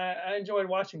game. I enjoyed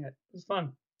watching it. It was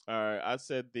fun. All right. I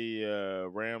said the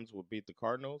Rams would beat the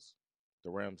Cardinals. The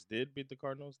Rams did beat the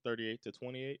Cardinals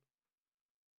 38-28.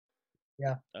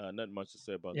 Yeah. Nothing much to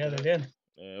say about that. Yeah, they did.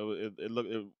 Yeah,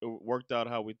 it worked out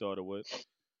how we thought it would.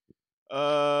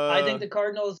 I think the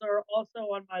Cardinals are also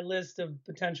on my list of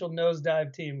potential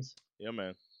nosedive teams. Yeah,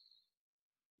 man.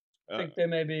 I think they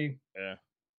may be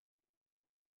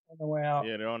on the way out.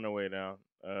 Yeah, they're on their way down.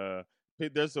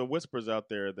 There's whispers out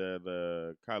there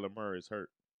that Kyler Murray is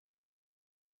hurt,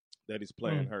 that he's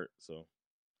playing hurt, so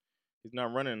he's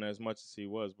not running as much as he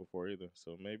was before either.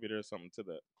 So maybe there's something to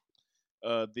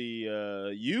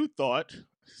that. You thought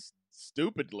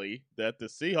stupidly that the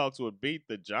Seahawks would beat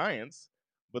the Giants,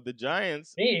 but the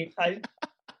Giants. I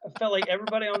felt like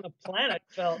everybody on the planet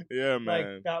felt like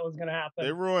that was going to happen.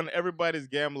 They ruined everybody's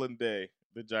gambling day.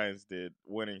 The Giants did,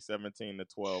 winning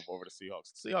 17-12 over the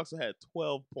Seahawks. The Seahawks had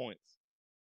 12 points,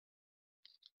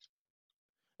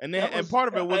 and part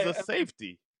of it was a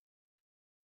safety.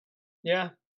 Yeah.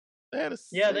 They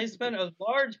had they spent a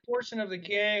large portion of the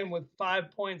game with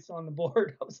 5 points on the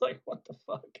board. I was like, what the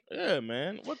fuck? Yeah,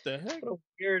 man. What the heck? What a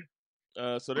weird.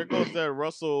 So there goes that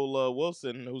Russell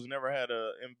Wilson, who's never had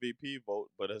a MVP vote,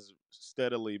 but has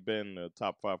steadily been a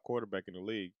top 5 quarterback in the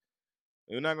league.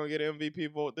 You're not going to get an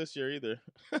MVP vote this year either.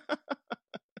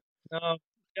 No,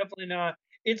 definitely not.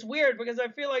 It's weird because I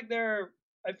feel like they're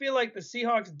I feel like the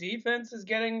Seahawks defense is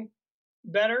getting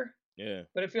better. Yeah.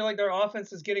 But I feel like their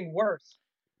offense is getting worse.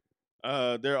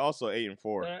 They're also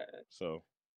 8-4. So.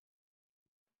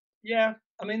 Yeah,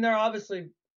 I mean they're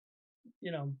obviously,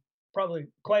 probably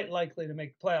quite likely to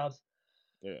make the playoffs.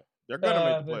 Yeah, they're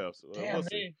gonna make the playoffs. We'll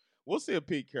see. We'll see if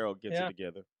Pete Carroll gets it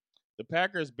together. The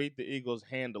Packers beat the Eagles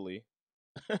handily.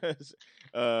 As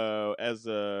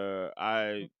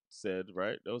I said,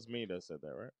 right? That was me that said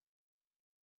that, right?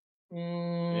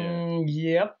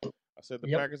 Yep. I said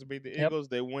the Packers beat the Eagles.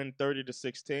 They win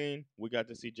 30-16. We got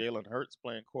to see Jalen Hurts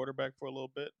playing quarterback for a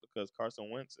little bit because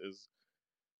Carson Wentz is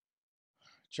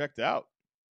checked out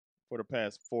for the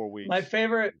past 4 weeks. My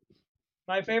favorite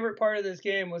part of this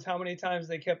game was how many times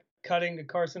they kept cutting to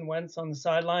Carson Wentz on the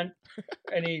sideline,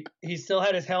 and he still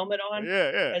had his helmet on,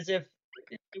 as if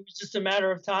it was just a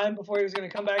matter of time before he was going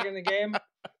to come back in the game.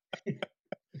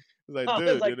 Like,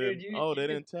 dude, they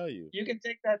didn't tell you. You can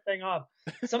take that thing off.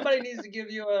 Somebody needs to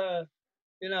give you a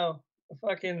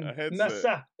fucking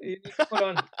mesa. You need to put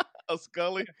on a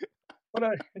Scully.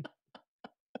 You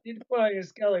need to put on your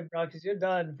Scully, bro, because you're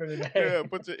done for the day. Yeah,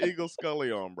 put your Eagle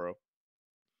Scully on, bro.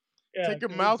 Yeah, take your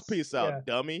mouthpiece out,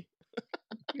 dummy.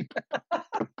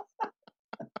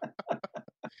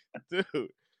 Dude.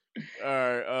 All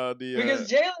right. Because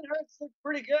Jalen Hurts looked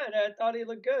pretty good. I thought he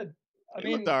looked good.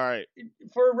 He looked all right.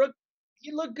 For a rookie,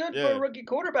 he looked good for a rookie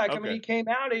quarterback. Okay. I mean, he came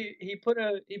out. He put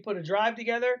a drive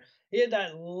together. He had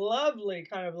that lovely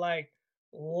kind of like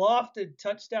lofted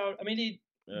touchdown. I mean,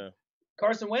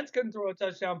 Carson Wentz couldn't throw a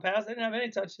touchdown pass. They didn't have any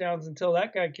touchdowns until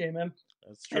that guy came in.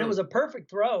 That's true. And it was a perfect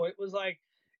throw. It was like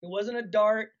it wasn't a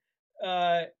dart.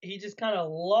 He just kind of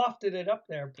lofted it up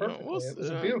there perfectly. It was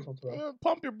a beautiful throw.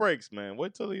 Pump your brakes, man.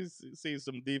 Wait till you see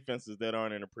some defenses that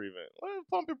aren't in a prevent.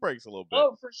 Pump your brakes a little bit.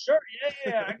 Oh, for sure.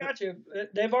 Yeah, I got you.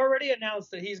 They've already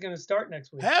announced that he's going to start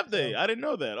next week. Have they? I didn't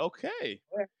know that. Okay.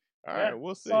 Yeah. All right,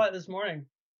 we'll see. Saw it this morning.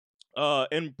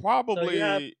 And probably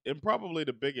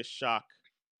the biggest shock,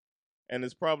 and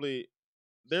it's probably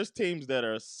there's teams that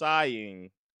are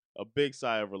sighing a big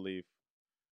sigh of relief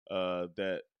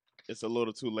that it's a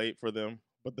little too late for them.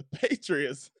 But the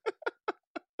Patriots,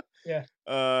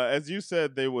 as you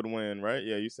said, they would win, right?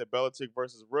 Yeah, you said Belichick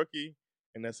versus rookie,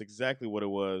 and that's exactly what it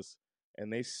was.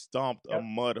 And they stomped a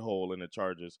mud hole in the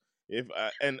Chargers.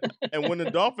 And when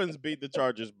the Dolphins beat the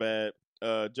Chargers bad,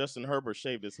 Justin Herbert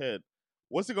shaved his head.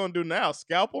 What's he gonna do now?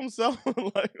 Scalp himself?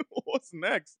 Like, what's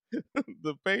next?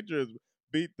 The Patriots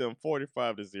beat them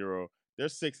 45-0. They're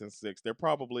 6-6. They're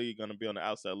probably gonna be on the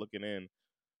outside looking in,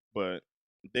 but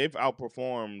they've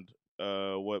outperformed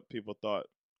what people thought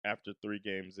after 3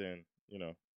 games in.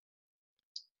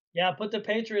 Yeah, put the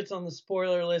Patriots on the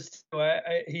spoiler list. They're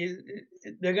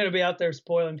going to be out there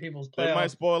spoiling people's playoff They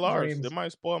might spoil ours. dreams. They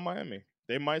might spoil Miami.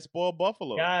 They might spoil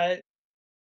Buffalo. Yeah,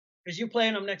 because you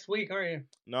playing them next week, aren't you?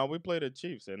 No, we play the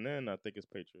Chiefs, and then I think it's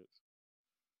Patriots.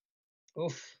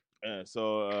 Oof. Yeah,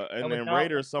 so and then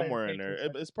Raiders somewhere in there.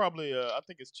 It's probably I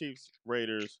think it's Chiefs,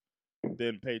 Raiders,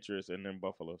 then Patriots, and then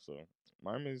Buffalo. So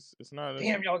Miami's it's not.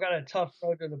 Damn, y'all got a tough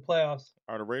road to the playoffs.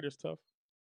 Are the Raiders tough?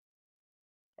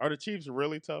 Are the Chiefs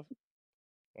really tough?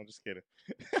 I'm just kidding.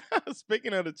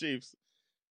 Speaking of the Chiefs,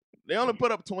 they only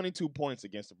put up 22 points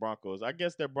against the Broncos. I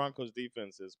guess their Broncos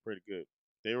defense is pretty good.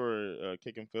 They were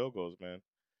kicking field goals, man.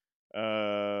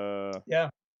 Yeah.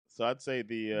 So I'd say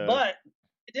but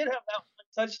it did have that one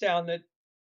touchdown that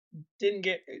didn't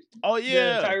get. Oh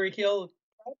yeah, Tyreek Hill.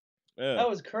 Yeah. That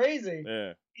was crazy.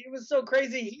 Yeah. He was so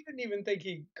crazy he didn't even think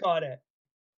he caught it.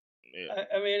 Yeah.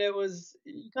 I mean, it was.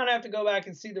 You kind of have to go back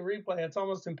and see the replay. It's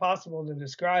almost impossible to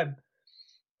describe.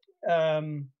 I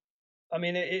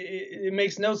mean, it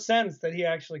makes no sense that he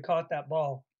actually caught that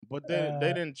ball. But they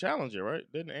didn't challenge it, right?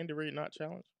 Didn't Andy Reid not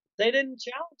challenge? They didn't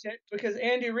challenge it because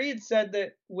Andy Reid said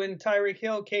that when Tyreek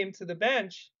Hill came to the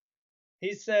bench,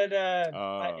 he said,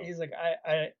 he's like,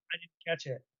 I didn't catch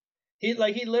it. He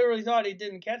literally thought he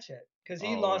didn't catch it because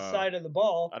he lost sight of the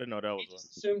ball. I didn't know that was. He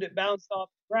just assumed it bounced off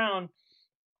the ground.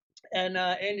 And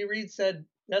Andy Reid said,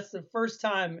 that's the first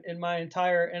time in my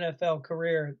entire NFL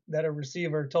career that a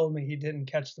receiver told me he didn't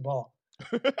catch the ball.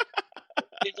 Because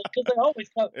they always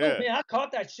go, oh, man, I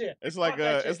caught that shit. It's like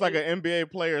an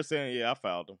NBA player saying, yeah, I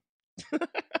fouled him.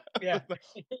 Yeah.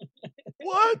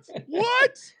 What?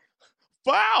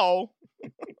 Foul?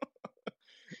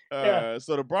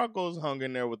 So the Broncos hung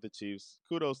in there with the Chiefs.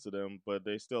 Kudos to them, but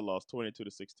they still lost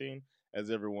 22-16,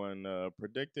 as everyone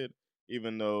predicted,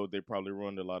 even though they probably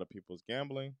ruined a lot of people's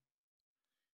gambling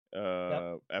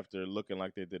after looking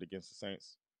like they did against the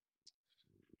Saints.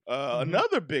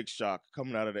 Another big shock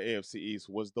coming out of the AFC East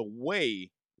was the way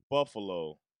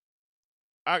Buffalo.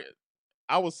 I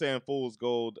I was saying fool's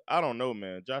gold. I don't know,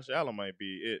 man. Josh Allen might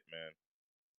be it, man.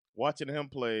 Watching him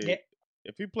play,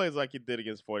 if he plays like he did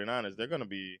against 49ers, they're going to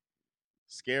be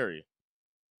scary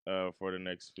for the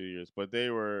next few years. But they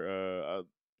were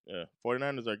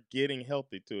 49ers are getting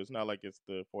healthy, too. It's not like it's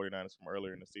the 49ers from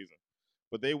earlier in the season.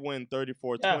 But they win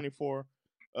 34-24.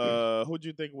 Who'd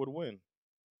you think would win?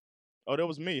 Oh, that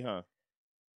was me, huh?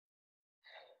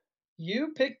 You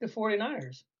picked the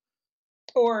 49ers.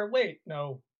 Or wait,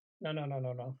 no. I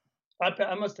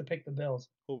must have picked the Bills.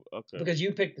 Okay. Because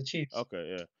you picked the Chiefs.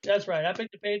 Okay, yeah. That's right. I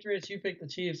picked the Patriots. You picked the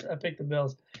Chiefs. I picked the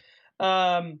Bills.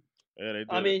 Yeah, they did.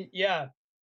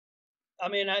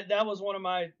 That was one of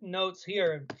my notes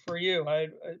here for you.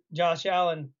 Josh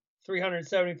Allen,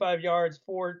 375 yards,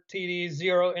 4 TDs,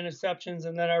 0 interceptions,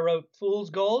 and then I wrote "Fool's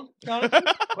Gold." Jonathan?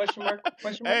 Question mark?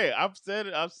 Hey, I've said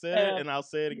it, and I'll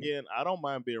say it again. I don't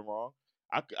mind being wrong.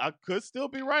 I could still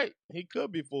be right. He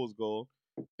could be fool's gold.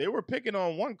 They were picking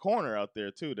on one corner out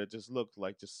there too that just looked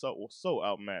like so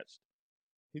outmatched.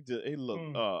 He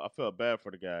looked. I felt bad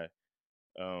for the guy.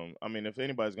 If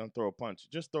anybody's gonna throw a punch,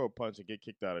 just throw a punch and get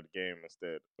kicked out of the game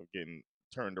instead of getting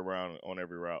turned around on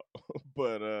every route.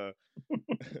 But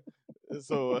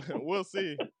so we'll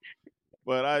see.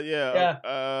 But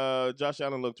Josh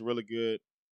Allen looked really good,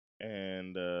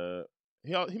 and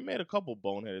he made a couple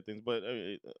boneheaded things, but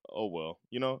oh well,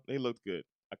 they looked good.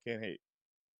 I can't hate.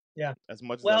 Yeah. As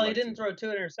much as he didn't throw 2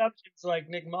 interceptions like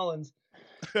Nick Mullins.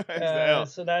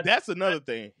 So that's another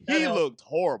thing. He looked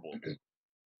horrible.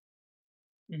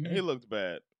 Mm-hmm. He looked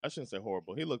bad. I shouldn't say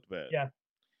horrible. He looked bad. Yeah.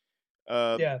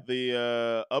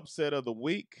 The upset of the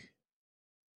week.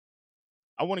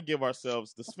 I want to give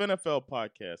ourselves, the SvenFL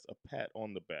podcast, a pat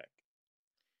on the back.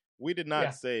 We did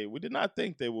not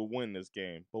think they would win this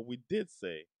game, but we did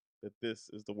say that this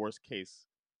is the worst case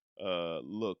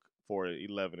look for an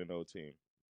 11-0 team.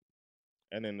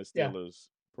 And then the Steelers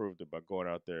proved it by going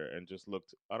out there and just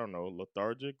looked, I don't know,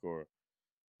 lethargic, or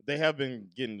they have been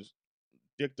getting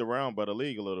dicked around by the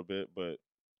league a little bit, but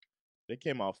they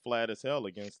came out flat as hell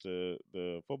against the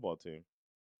football team.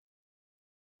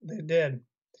 They did.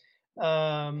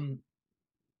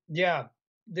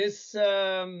 This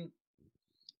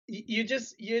you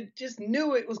just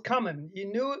knew it was coming. You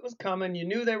knew it was coming. You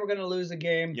knew they were going to lose a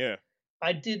game. Yeah.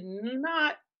 I did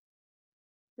not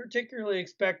particularly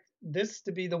expect this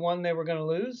to be the one they were going to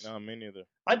lose. No, me neither.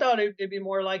 I thought it'd be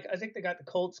more like, I think they got the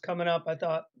Colts coming up. I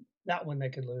thought that one they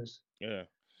could lose. Yeah.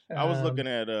 I was looking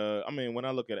at, when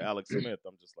I look at Alex Smith,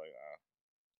 I'm just like,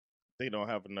 they don't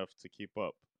have enough to keep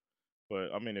up. But,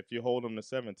 if you hold them to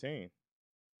 17,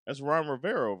 that's Ron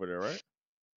Rivera over there, right?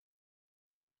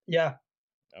 Yeah.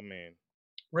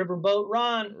 Riverboat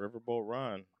Ron. Riverboat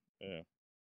Ron, yeah.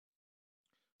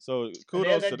 So,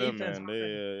 kudos to them, man.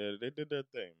 They did their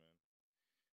thing,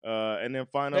 man. And then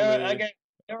finally...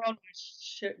 They're on my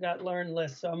shit got learned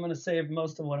list, so I'm going to save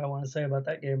most of what I want to say about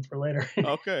that game for later.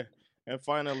 Okay. And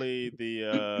finally,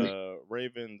 the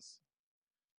Ravens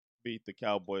beat the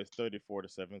Cowboys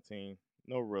 34-17.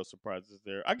 No real surprises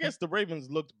there. I guess the Ravens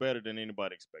looked better than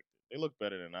anybody expected. They looked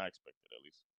better than I expected, at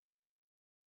least.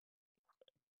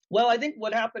 Well, I think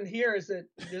what happened here is that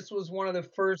this was one of the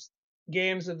first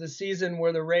games of the season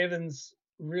where the Ravens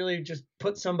really just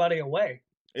put somebody away.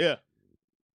 Yeah.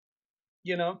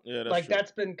 Yeah, that's true.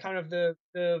 That's been kind of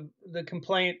the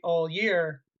complaint all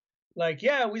year.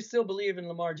 We still believe in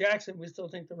Lamar Jackson. We still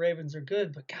think the Ravens are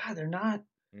good, but God, they're not.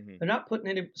 Mm-hmm. They're not putting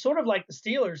any. Sort of like the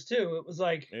Steelers too. It was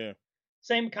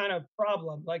same kind of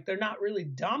problem. They're not really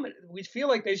dominant. We feel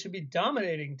like they should be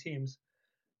dominating teams,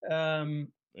 and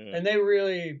they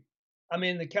really.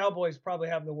 The Cowboys probably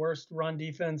have the worst run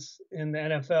defense in the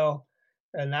NFL,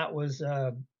 and that was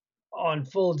on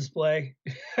full display.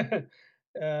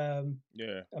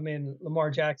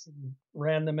 Lamar Jackson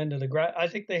ran them into the ground. I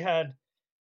think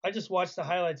I just watched the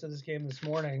highlights of this game this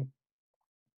morning.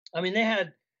 They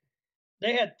had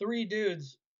 3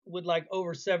 dudes with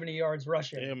over 70 yards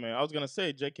rushing. Yeah, man. I was gonna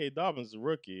say J.K. Dobbins is a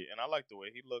rookie, and I like the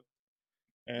way he looked.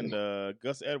 And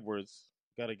Gus Edwards,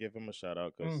 gotta give him a shout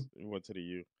out because he went to the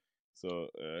U. So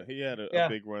he had a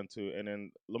big run too. And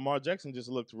then Lamar Jackson just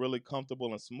looked really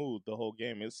comfortable and smooth the whole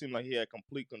game. It seemed like he had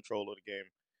complete control of the game.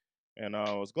 And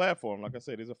I was glad for him. Like I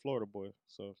said, he's a Florida boy.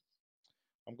 So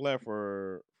I'm glad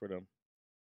for them.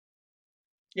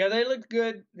 Yeah, they looked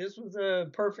good. This was a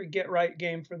perfect get-right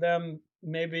game for them.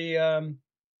 Maybe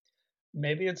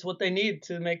it's what they need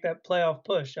to make that playoff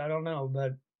push. I don't know.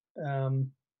 But,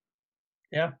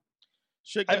 yeah.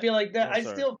 I feel like that. I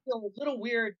still feel a little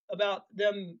weird about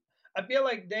them. I feel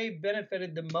like they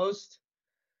benefited the most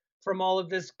from all of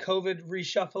this COVID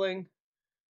reshuffling.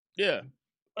 Yeah.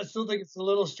 I still think it's a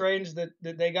little strange that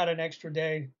they got an extra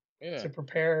day to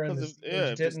prepare. And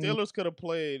if the Steelers could have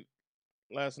played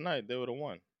last night, they would have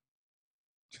won.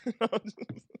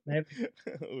 Maybe.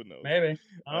 Who knows? Maybe.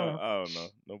 I don't know. I don't know.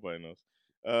 Nobody knows.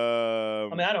 I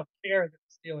mean, I don't care that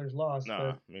the Steelers lost.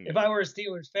 Nah, but if I were a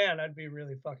Steelers fan, I'd be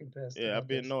really fucking pissed. Yeah, I'd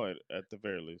be annoyed at the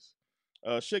very least.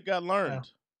 Shit got learned. Yeah.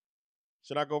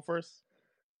 Should I go first?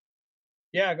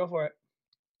 Yeah, go for it.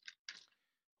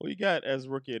 Who you got as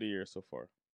Rookie of the Year so far?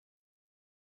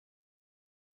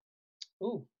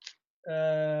 Ooh.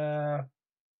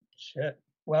 Shit.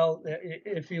 Well,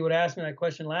 if you would ask me that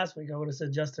question last week, I would have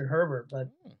said Justin Herbert. But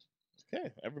okay,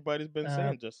 everybody's been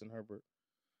saying Justin Herbert.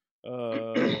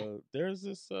 There's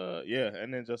this,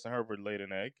 and then Justin Herbert laid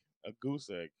an egg, a goose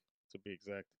egg to be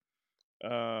exact.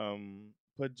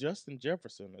 But Justin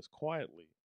Jefferson is quietly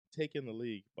taking the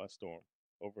league by storm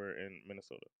over in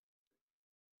Minnesota.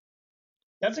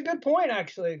 That's a good point,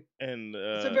 actually. And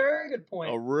it's a very good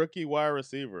point. A rookie wide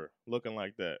receiver looking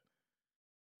like that,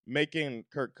 making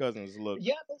Kirk Cousins look.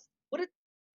 Yeah.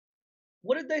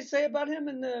 What did they say about him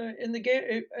in the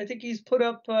game? I think he's put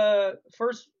up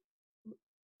first.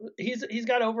 He's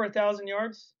got over 1,000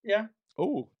 yards. Yeah.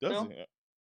 Oh, does he?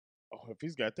 Oh, if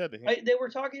he's got that, then they were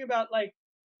talking about like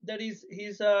that.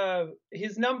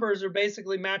 His numbers are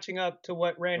basically matching up to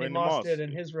what Randy Moss did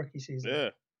in his rookie season. Yeah.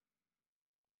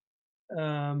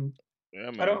 Yeah,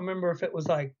 man. I don't remember if it was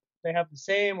like they have the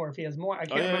same or if he has more. I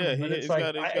can't remember. Yeah, he's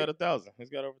got 1,000. He's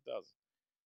got over 1,000.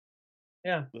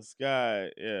 Yeah. This guy,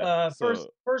 yeah. First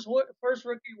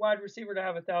rookie wide receiver to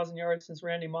have 1,000 yards since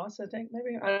Randy Moss, I think,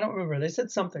 maybe. I don't remember. They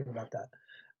said something about that.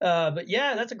 But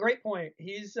yeah, that's a great point.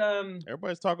 He's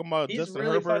everybody's talking about Justin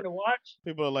really Herbert. Fun to watch.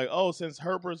 People are like, oh, since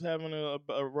Herbert's having a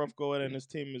rough go at it and his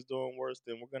team is doing worse,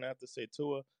 then we're gonna have to say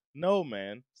Tua. No,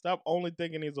 man. Stop only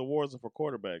thinking these awards are for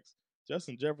quarterbacks.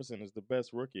 Justin Jefferson is the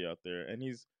best rookie out there, and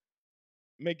he's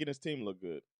making his team look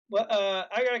good. Well,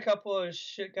 I got a couple of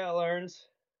shit got learns.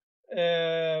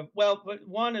 But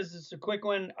one is just a quick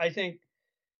one. I feel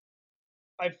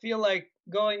like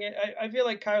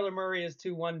Kyler Murray is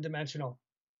too one-dimensional.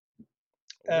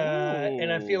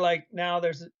 And I feel like now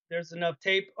there's enough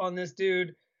tape on this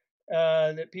dude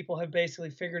that people have basically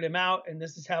figured him out, and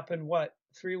this has happened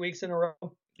 3 weeks in a row.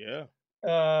 Yeah.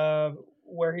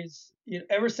 Where he's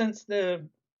ever since the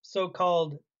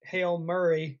so-called Hail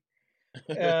Murray,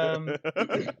 yeah.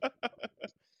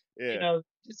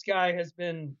 This guy has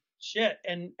been shit,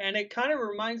 and it kind of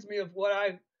reminds me of what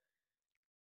I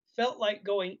felt like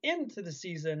going into the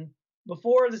season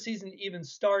before the season even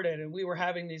started, and we were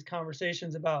having these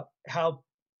conversations about how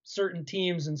certain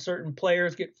teams and certain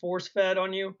players get force-fed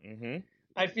on you. Mm-hmm.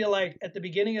 I feel like at the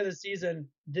beginning of the season,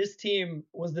 this team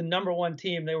was the number one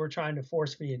team they were trying to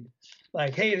force feed.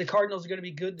 Like, hey, the Cardinals are going to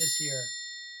be good this year.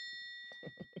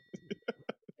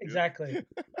 Exactly.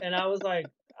 And I was like,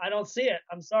 I don't see it.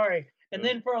 I'm sorry. And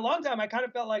then for a long time, I kind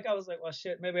of felt like I was like, well,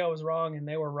 shit, maybe I was wrong and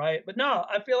they were right. But no,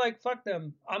 I feel like, fuck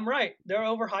them. I'm right. They're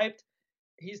overhyped.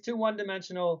 He's too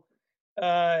one-dimensional.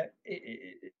 They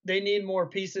need more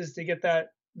pieces to get that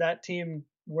team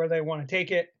where they want to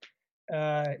take it.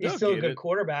 He's still a good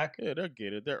quarterback. Yeah, they'll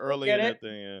get it. They're early in that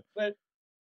thing. Yeah. But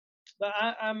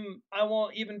I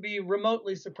won't even be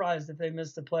remotely surprised if they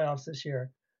miss the playoffs this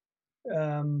year.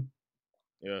 Yeah.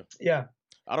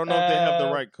 I don't know if they have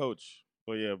the right coach,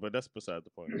 but that's beside the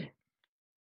point.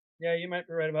 Yeah, you might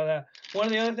be right about that. One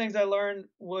of the other things I learned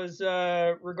was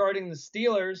regarding the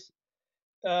Steelers.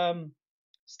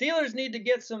 Steelers need to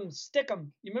get some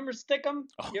Stickum. You remember Stickum?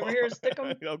 You ever hear of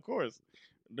Stickum? Of course.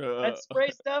 That spray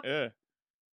stuff? Yeah.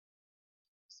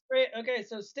 Spray. Okay,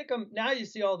 so Stickum, now you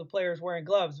see all the players wearing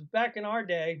gloves. Back in our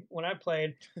day, when I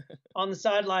played, on the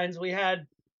sidelines, we had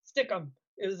Stickum.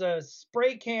 It was a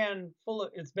spray can full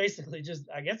of, it's basically just,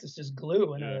 I guess it's just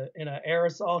glue in an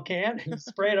aerosol can, and you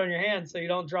spray it on your hand so you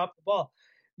don't drop the ball.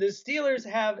 The Steelers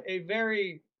have a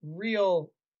very real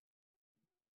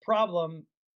problem,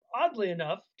 oddly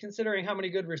enough, considering how many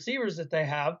good receivers that they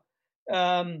have.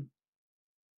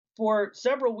 For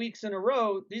several weeks in a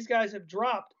row, these guys have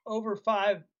dropped over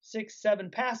 5, 6, 7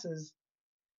 passes,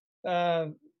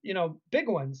 big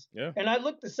ones. Yeah. And I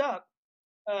looked this up.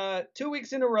 2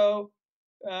 weeks in a row,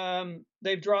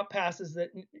 they've dropped passes that,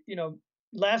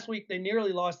 last week they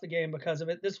nearly lost the game because of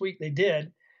it. This week they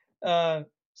did. 7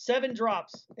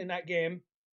 drops in that game.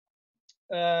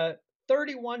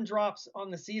 31 drops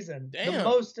on the season. Damn. The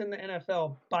most in the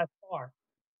NFL by far.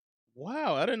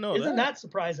 Wow, I didn't know Isn't that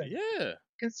surprising? Yeah.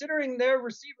 Considering their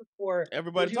receiver core,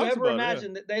 everybody would you ever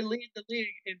imagine that they lead the league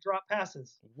in drop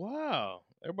passes? Wow.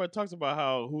 Everybody talks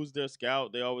about who's their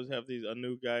scout. They always have a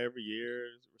new guy every year.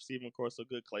 Receiving core so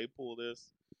good. Claypool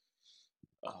this.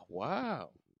 Oh,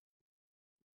 wow.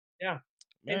 Yeah.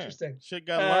 Man, interesting. Shit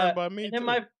got learned by me, and then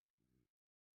too.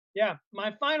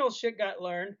 my final shit got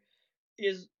learned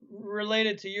is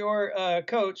related to your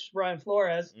coach, Brian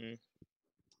Flores. Mm.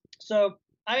 So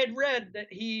I had read that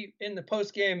he, in the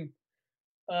post-game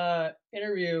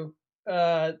interview,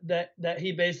 that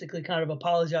he basically kind of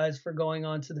apologized for going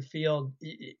onto the field,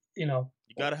 you know.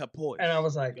 You got to have poise. And I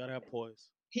was like, you got to have poise.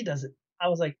 He doesn't. I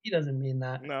was like, he doesn't mean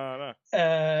that. No.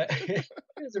 He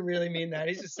doesn't really mean that.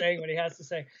 He's just saying what he has to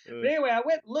say. But anyway, I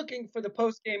went looking for the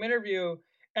post-game interview,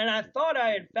 and I thought I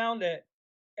had found it,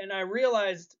 and I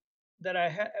realized that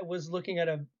I was looking at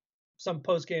some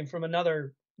post-game from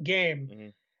another game. Mm-hmm.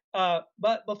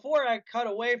 But before I cut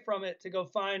away from it to go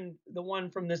find the one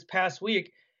from this past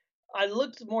week, I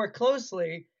looked more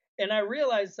closely, and I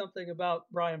realized something about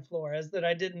Brian Flores that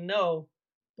I didn't know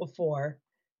before,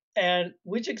 and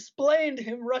which explained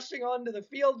him rushing onto the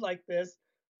field like this.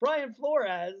 Brian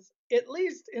Flores, at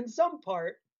least in some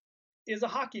part, is a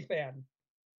hockey fan.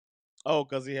 Oh,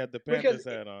 because he had the Panthers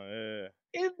hat on. Yeah.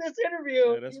 In this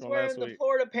interview, he's wearing the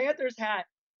Florida Panthers hat.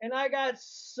 And I got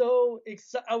so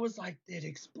excited. I was like, it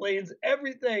explains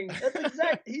everything. That's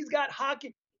exact. He's got hockey.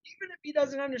 Even if he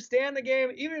doesn't understand the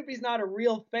game, even if he's not a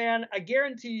real fan, I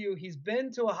guarantee you he's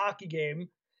been to a hockey game.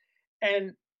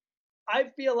 And I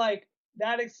feel like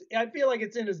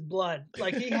it's in his blood.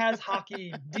 Like he has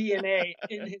hockey DNA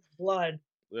in his blood.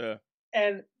 Yeah.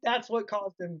 And that's what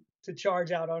caused him to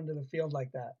charge out onto the field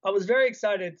like that. I was very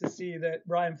excited to see that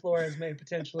Brian Flores may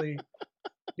potentially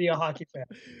be a hockey fan.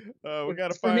 We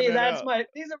got to find that out.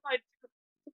 These are my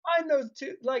find those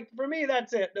two. Like for me,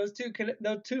 that's it. Those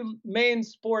two main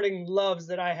sporting loves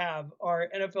that I have are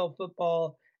NFL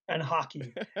football and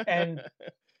hockey. And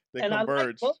I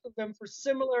like both of them for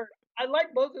similar. I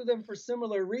like both of them for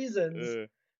similar reasons.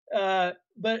 But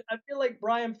I feel like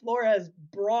Brian Flores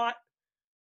brought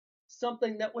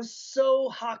something that was so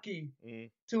hockey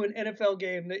to an NFL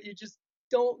game that you just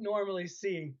don't normally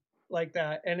see like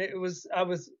that. And I was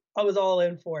all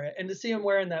in for it. And to see him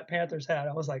wearing that Panthers hat,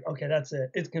 I was like, okay, that's it.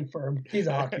 It's confirmed. He's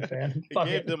a hockey fan. He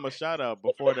gave them a shout out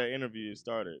before the interview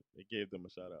started. He gave them a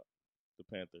shout out. The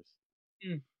Panthers.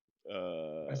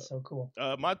 That's so cool.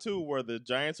 My two were the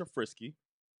Giants are frisky.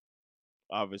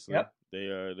 Obviously, yep.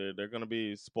 They're going to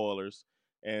be spoilers,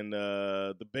 and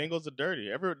the Bengals are dirty.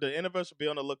 The NFL should be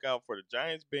on the lookout for the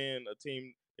Giants being a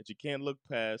team that you can't look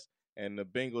past, and the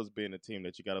Bengals being a team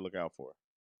that you got to look out for.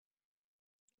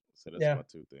 So that's my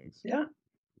two things. Yeah,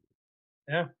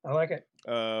 I like it.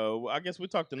 I guess we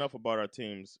talked enough about our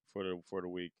teams for the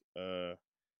week.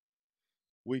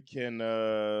 We can.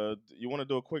 You want to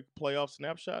do a quick playoff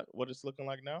snapshot? What it's looking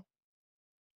like now?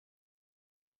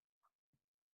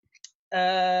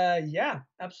 Yeah,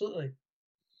 absolutely.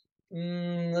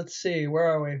 Let's see. Where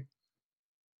are we?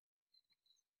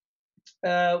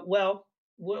 Well,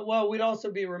 we'd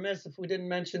also be remiss if we didn't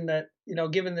mention that,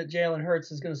 given that Jalen Hurts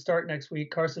is going to start next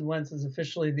week, Carson Wentz is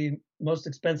officially the most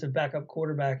expensive backup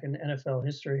quarterback in NFL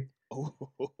history.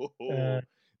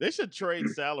 They should trade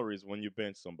salaries when you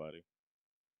bench somebody.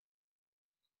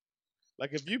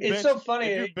 Like if you bench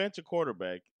a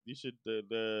quarterback, you should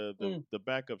the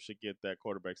backup should get that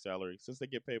quarterback salary since they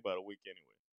get paid by the week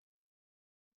anyway.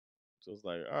 So it's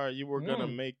like, all right, you were gonna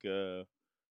make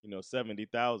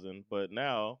 $70,000, but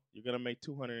now you're gonna make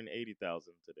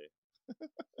 $280,000 today,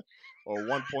 or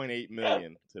 $1.8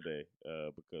 million today,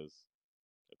 because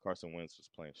Carson Wentz was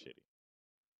playing shitty.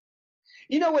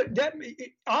 You know what?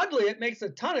 Oddly, it makes a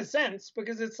ton of sense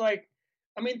because it's like,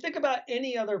 I mean, think about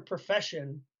any other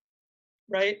profession,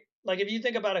 right? Like if you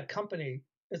think about a company,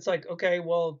 it's like, okay,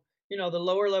 well, the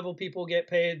lower level people get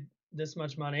paid this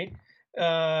much money.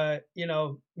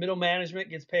 Middle management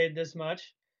gets paid this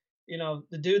much.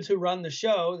 The dudes who run the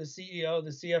show, the CEO,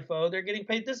 the CFO, they're getting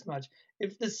paid this much.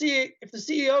 If the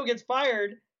CEO gets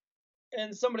fired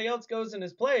and somebody else goes in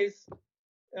his place,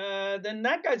 then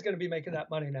that guy's going to be making that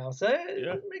money now. So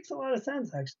it makes a lot of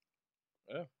sense, actually.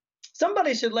 Yeah.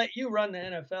 Somebody should let you run the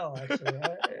NFL, actually.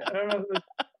 I don't know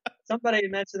somebody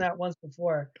mentioned that once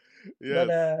before. Yes,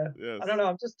 but yes. I don't know.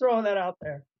 I'm just throwing that out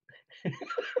there.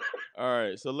 All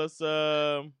right, so let's Chiefs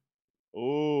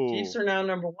are now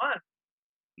number one.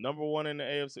 Number one in the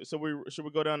AFC. So should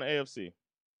we go down to AFC?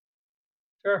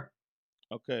 Sure.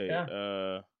 Okay.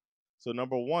 Yeah. So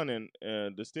number one in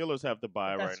the Steelers have the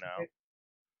bye right now.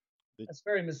 That's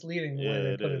very misleading the way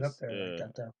they put it up there like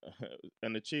that, though.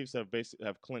 And the Chiefs have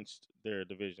clinched their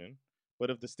division.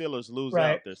 But if the Steelers lose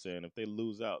out, they're saying if they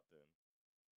lose out, then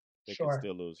they can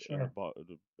still lose. Sure.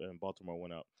 And Baltimore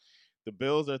went out. The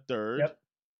Bills are third. Yep.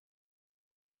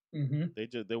 Mm-hmm.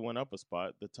 They went up a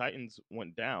spot. The Titans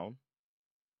went down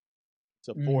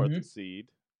to fourth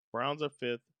seed. Browns are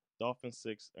fifth. Dolphins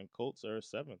 6th, and Colts are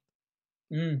 7th.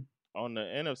 Mm. On the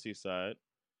NFC side.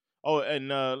 Oh, and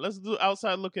let's do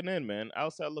outside looking in, man.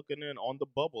 Outside looking in on the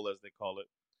bubble, as they call it.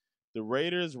 The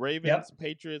Raiders, Ravens,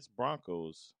 Patriots,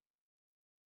 Broncos,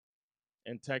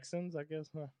 and Texans, I guess.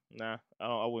 Huh? Nah,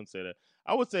 I wouldn't say that.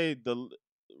 I would say the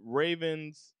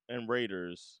Ravens and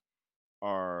Raiders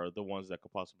are the ones that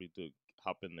could possibly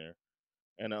hop in there.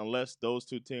 And unless those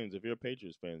two teams, if you're a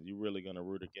Patriots fan, you're really gonna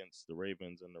root against the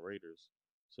Ravens and the Raiders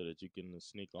so that you can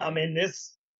sneak on. I mean,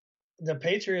 the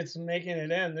Patriots making it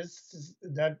in.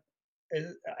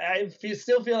 I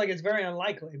still feel like it's very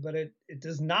unlikely, but it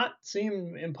does not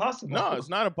seem impossible. No, it's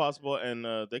not impossible, and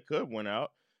they could win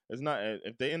out. It's not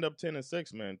if they end up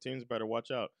 10-6, man. Teams better watch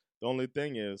out. The only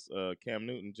thing is, Cam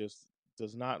Newton just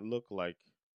does not look like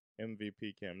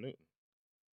MVP Cam Newton.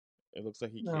 It looks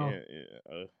like he can't.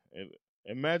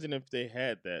 Imagine if they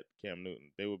had that Cam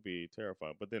Newton, they would be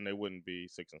terrified. But then they wouldn't be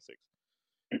 6-6.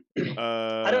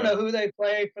 I don't know who they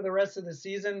play for the rest of the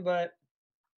season, but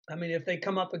I mean, if they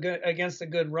come up against a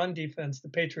good run defense, the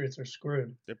Patriots are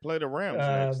screwed. They play the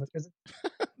Rams next.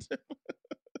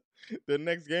 The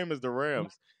next game is the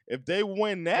Rams. If they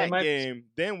win that game,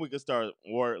 then we can start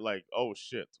like, oh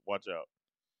shit, watch out.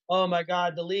 Oh my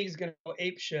God, the league's gonna go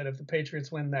ape shit if the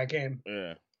Patriots win that game.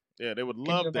 Yeah, they would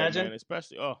love that, man.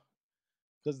 Especially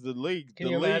because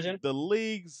the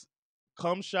league's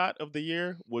come shot of the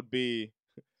year would be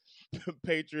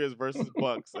Patriots versus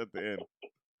Bucks at the end.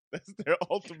 That's their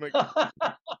ultimate.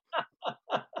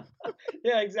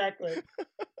 Yeah, exactly.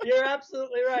 You're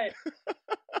absolutely right.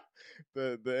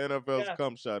 The NFL's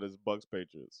come shot is Bucks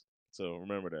Patriots. So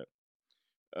remember that.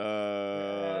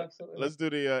 Let's do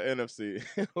the NFC.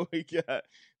 We got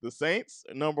the Saints,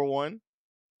 number 1.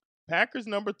 Packers,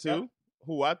 number 2,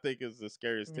 who I think is the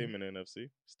scariest team in the NFC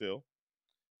still.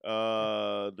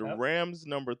 The Rams,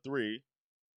 number 3.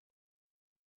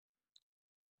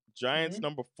 Giants,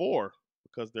 number 4,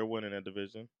 because they're winning that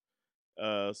division.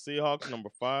 Seahawks, number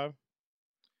 5.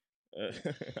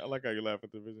 I like how you laugh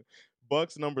at the division.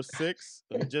 Bucks, number 6,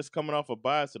 just coming off a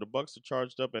bye, so the Bucks are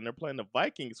charged up, and they're playing the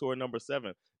Vikings, who are number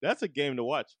 7. That's a game to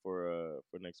watch for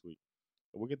next week.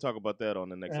 We can talk about that on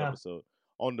the next episode.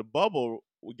 On the bubble,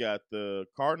 we got the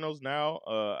Cardinals now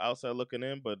outside looking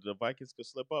in, but the Vikings could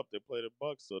slip up. They play the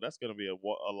Bucks, so that's going to be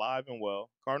alive and well.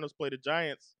 Cardinals play the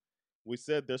Giants. We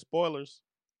said they're spoilers.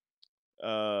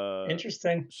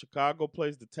 Interesting. Chicago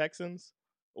plays the Texans.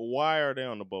 Why are they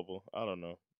on the bubble? I don't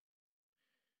know.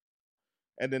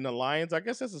 And then the Lions, I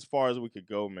guess that's as far as we could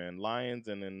go, man. Lions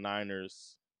and then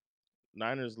Niners.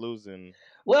 Niners losing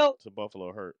to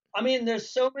Buffalo hurt. I mean,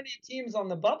 there's so many teams on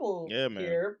the bubble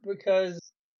here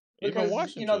because the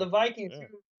Vikings,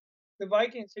 the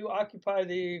Vikings who occupy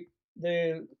the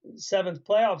 7th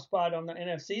playoff spot on the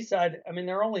NFC side. I mean,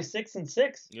 they're only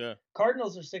 6-6. Yeah.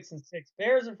 Cardinals are 6-6.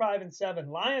 Bears are 5-7.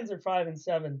 Lions are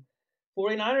 5-7.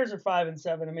 49ers are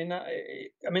 5-7.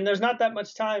 I mean, there's not that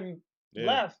much time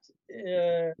left.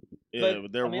 But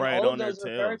they're right on their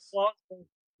tails.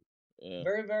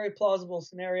 Very, very plausible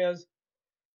scenarios.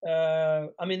 I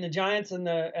mean, the Giants and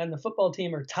the football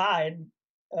team are tied,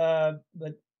 but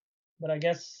I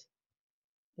guess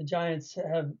the Giants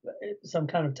have some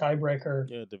kind of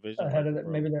tiebreaker division ahead of it.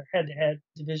 Maybe their head-to-head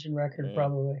division record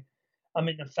probably. I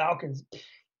mean, the Falcons,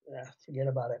 forget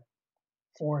about it.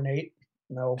 4-8,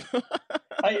 no.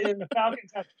 And the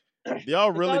Falcons have. Y'all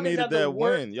really needed that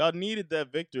win. Y'all needed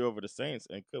that victory over the Saints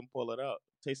and couldn't pull it out.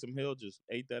 Taysom Hill just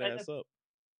ate that ass up.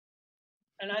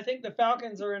 And I think the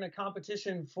Falcons are in a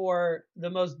competition for the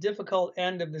most difficult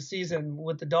end of the season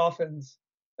with the Dolphins.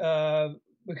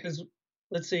 Because,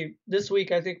 let's see, this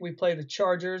week I think we play the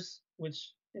Chargers,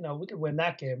 which, we could win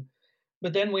that game.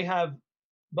 But then we have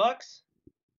Bucks,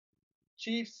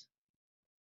 Chiefs,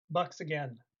 Bucks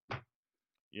again.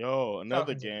 Yo,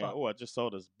 another game. Oh, I just saw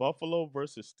this. Buffalo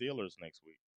versus Steelers next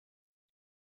week.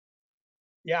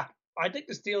 Yeah, I think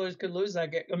the Steelers could lose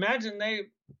that game. Imagine they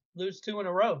lose 2 in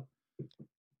a row.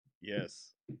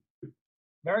 Yes.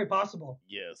 Very possible.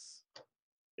 Yes.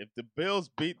 If the Bills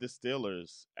beat the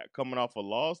Steelers coming off a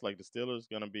loss, like the Steelers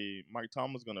Mike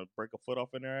Tomlin's going to break a foot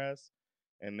off in their ass,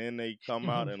 and then they come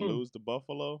out and lose to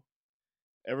Buffalo,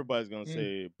 everybody's going to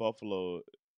say Buffalo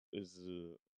is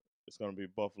it's going to be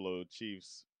Buffalo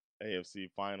Chiefs AFC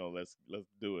final. Let's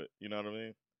do it. You know what I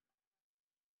mean?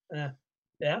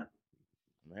 Yeah.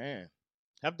 Man,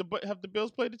 have the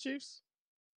Bills played the Chiefs?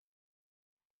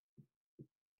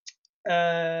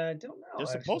 Don't know. They're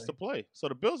supposed to play. So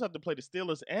the Bills have to play the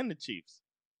Steelers and the Chiefs.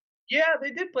 Yeah, they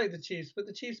did play the Chiefs, but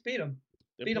the Chiefs beat them.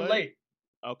 Beat them late.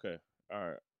 Okay. All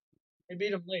right. They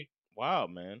beat them late. Wow,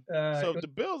 man. So if the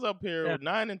Bills up here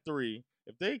 9-3,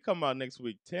 if they come out next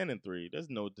week 10-3, there's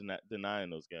no denying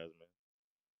those guys, man.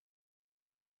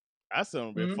 That's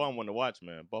gonna be a fun one to watch,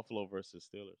 man. Buffalo versus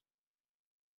Steelers.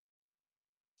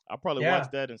 I'll probably watch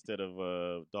that instead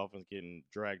of Dolphins getting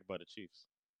dragged by the Chiefs.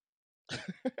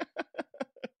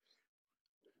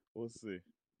 We'll see.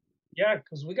 Yeah,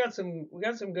 because we got some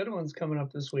good ones coming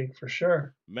up this week for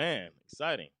sure. Man,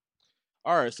 exciting.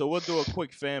 All right, so we'll do a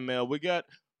quick fan mail. We got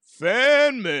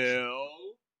fan mail.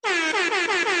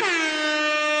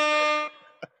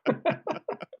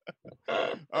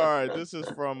 All right, this is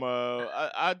from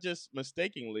I just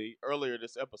mistakenly earlier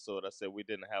this episode I said we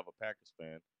didn't have a Packers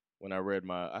fan when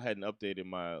I hadn't updated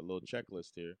my little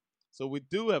checklist here. So we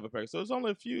do have a Packers. So there's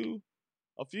only a few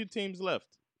teams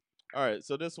left. All right,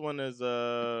 so this one is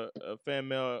a fan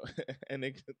mail, and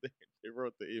they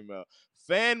wrote the email.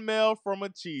 Fan mail from a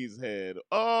cheesehead.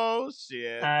 Oh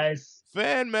shit! Nice.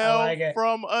 Fan mail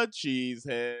from a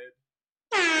cheesehead.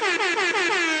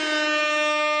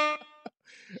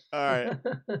 All right.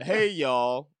 Hey,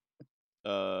 y'all.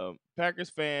 Packers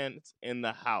fans in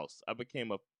the house. I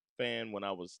became a fan when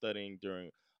I was studying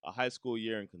during a high school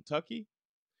year in Kentucky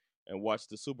and watched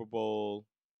the Super Bowl,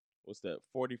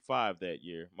 45 that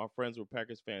year. My friends were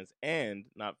Packers fans and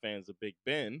not fans of Big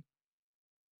Ben,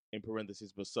 in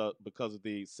parentheses, because of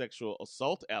the sexual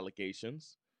assault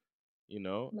allegations.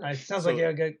 Nice. Sounds like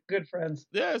you got good friends.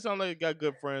 Yeah, it sounds like you got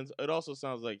good friends. It also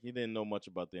sounds like he didn't know much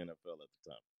about the NFL at the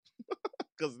time.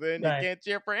 Because then you can't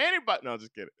cheer for anybody. No,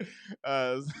 just kidding.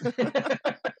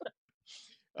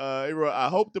 He wrote, I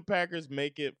hope the Packers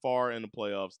make it far in the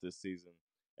playoffs this season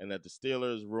and that the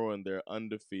Steelers ruin their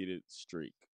undefeated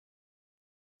streak.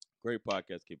 Great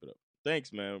podcast. Keep it up.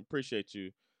 Thanks, man. Appreciate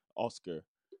you. Oscar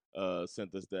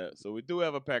sent us that. So we do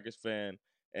have a Packers fan.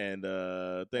 And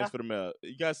thanks for the mail.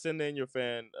 You guys send in your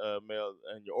fan mail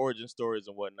and your origin stories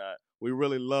and whatnot. We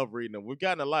really love reading them. We've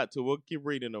gotten a lot, too. We'll keep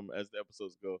reading them as the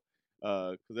episodes go.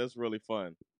 Because that's really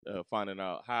fun, finding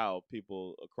out how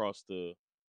people across the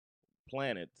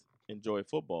planet enjoy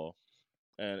football.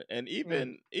 And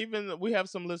even we have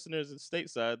some listeners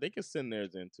stateside, they can send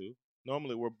theirs in too.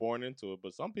 Normally we're born into it,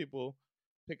 but some people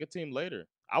pick a team later.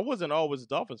 I wasn't always a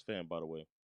Dolphins fan, by the way.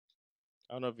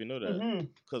 I don't know if you know that.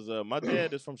 Because my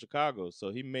dad is from Chicago, so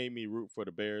he made me root for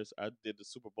the Bears. I did the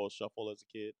Super Bowl shuffle as a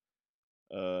kid.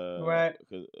 Right.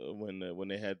 When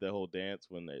they had that whole dance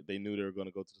when they knew they were going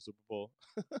to go to the Super Bowl.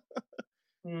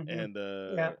 And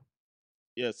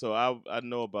so I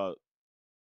know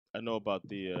about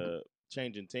the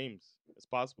changing teams. It's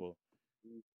possible.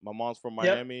 My mom's from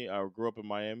Miami. I grew up in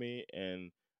Miami,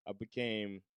 and I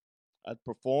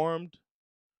performed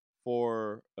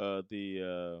for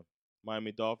the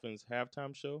Miami Dolphins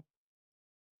halftime show.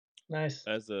 Nice.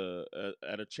 At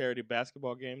a charity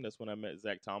basketball game. That's when I met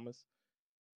Zach Thomas.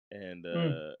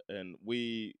 And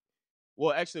we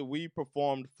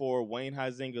performed for Wayne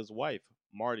Huizinga's wife,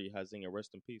 Marty Huizinga,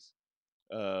 rest in peace,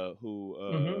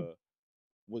 who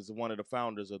was one of the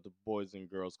founders of the Boys and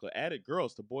Girls Club, added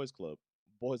girls to Boys and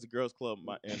Girls Club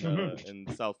in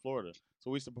South Florida.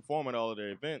 So we used to perform at all of their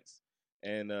events,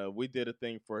 and we did a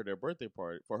thing for her birthday,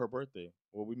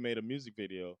 where we made a music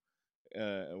video.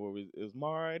 It was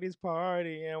Marty's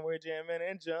party and we're jamming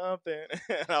and jumping.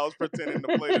 And I was pretending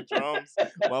to play the drums,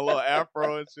 my little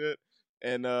afro and shit.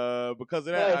 And because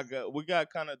of that,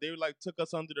 they took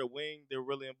us under their wing. They were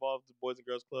really involved with the Boys and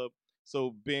Girls Club.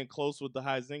 So being close with the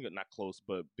Huizinga, not close,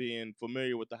 but being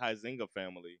familiar with the Huizinga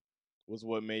family was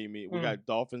what made me. We got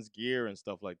Dolphins gear and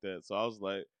stuff like that. So I was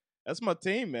like, that's my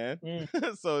team, man.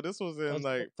 So this was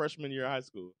in freshman year of high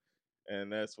school,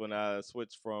 and that's when I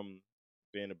switched from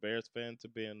being a Bears fan to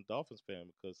being a Dolphins fan,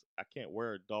 because I can't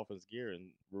wear Dolphins gear and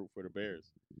root for the Bears.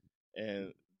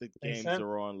 And the games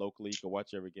are on locally. You can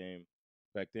watch every game.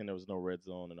 Back then, there was no red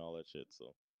zone and all that shit.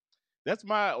 So that's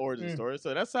my origin story.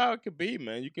 So that's how it could be,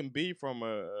 man. You can be from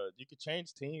you can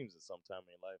change teams at some time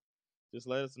in your life. Just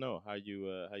let us know how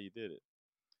you did it.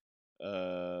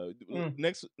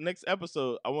 Next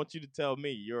episode, I want you to tell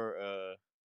me your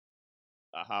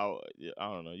how.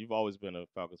 I don't know. You've always been a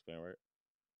Falcons fan, right?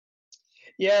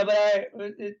 Yeah, but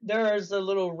there is a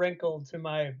little wrinkle to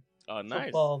my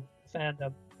football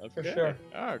fandom, for sure.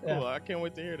 All right, cool. Yeah. I can't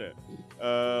wait to hear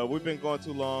that. We've been going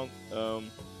too long.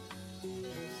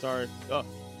 Sorry. Oh,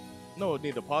 no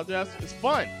need to apologize. It's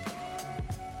fun.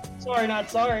 Sorry, not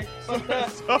sorry.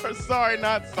 sorry,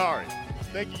 not sorry.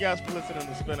 Thank you guys for listening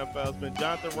to Spin NFL. It's been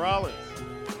Jonathan Rollins.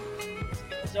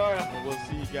 Sorry. And we'll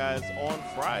see you guys on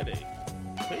Friday.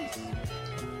 Peace.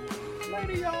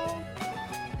 Later, y'all.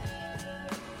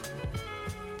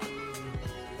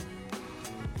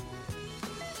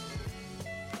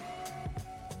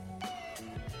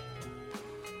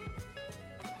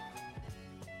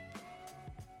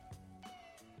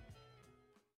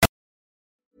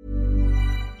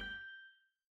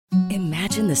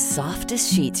 Imagine the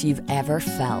softest sheets you've ever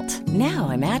felt. Now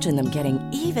imagine them getting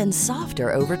even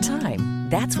softer over time.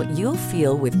 That's what you'll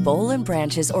feel with Boll &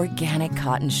 Branch's organic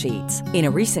cotton sheets. In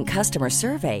a recent customer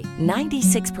survey,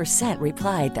 96%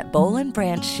 replied that Boll &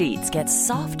 Branch sheets get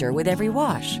softer with every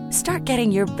wash. Start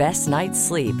getting your best night's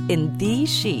sleep in these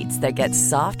sheets that get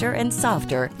softer and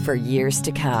softer for years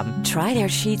to come. Try their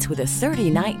sheets with a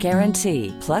 30-night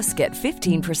guarantee. Plus, get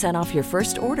 15% off your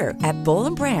first order at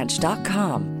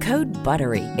bollandbranch.com. Code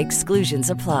BUTTERY. Exclusions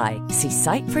apply. See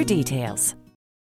site for details.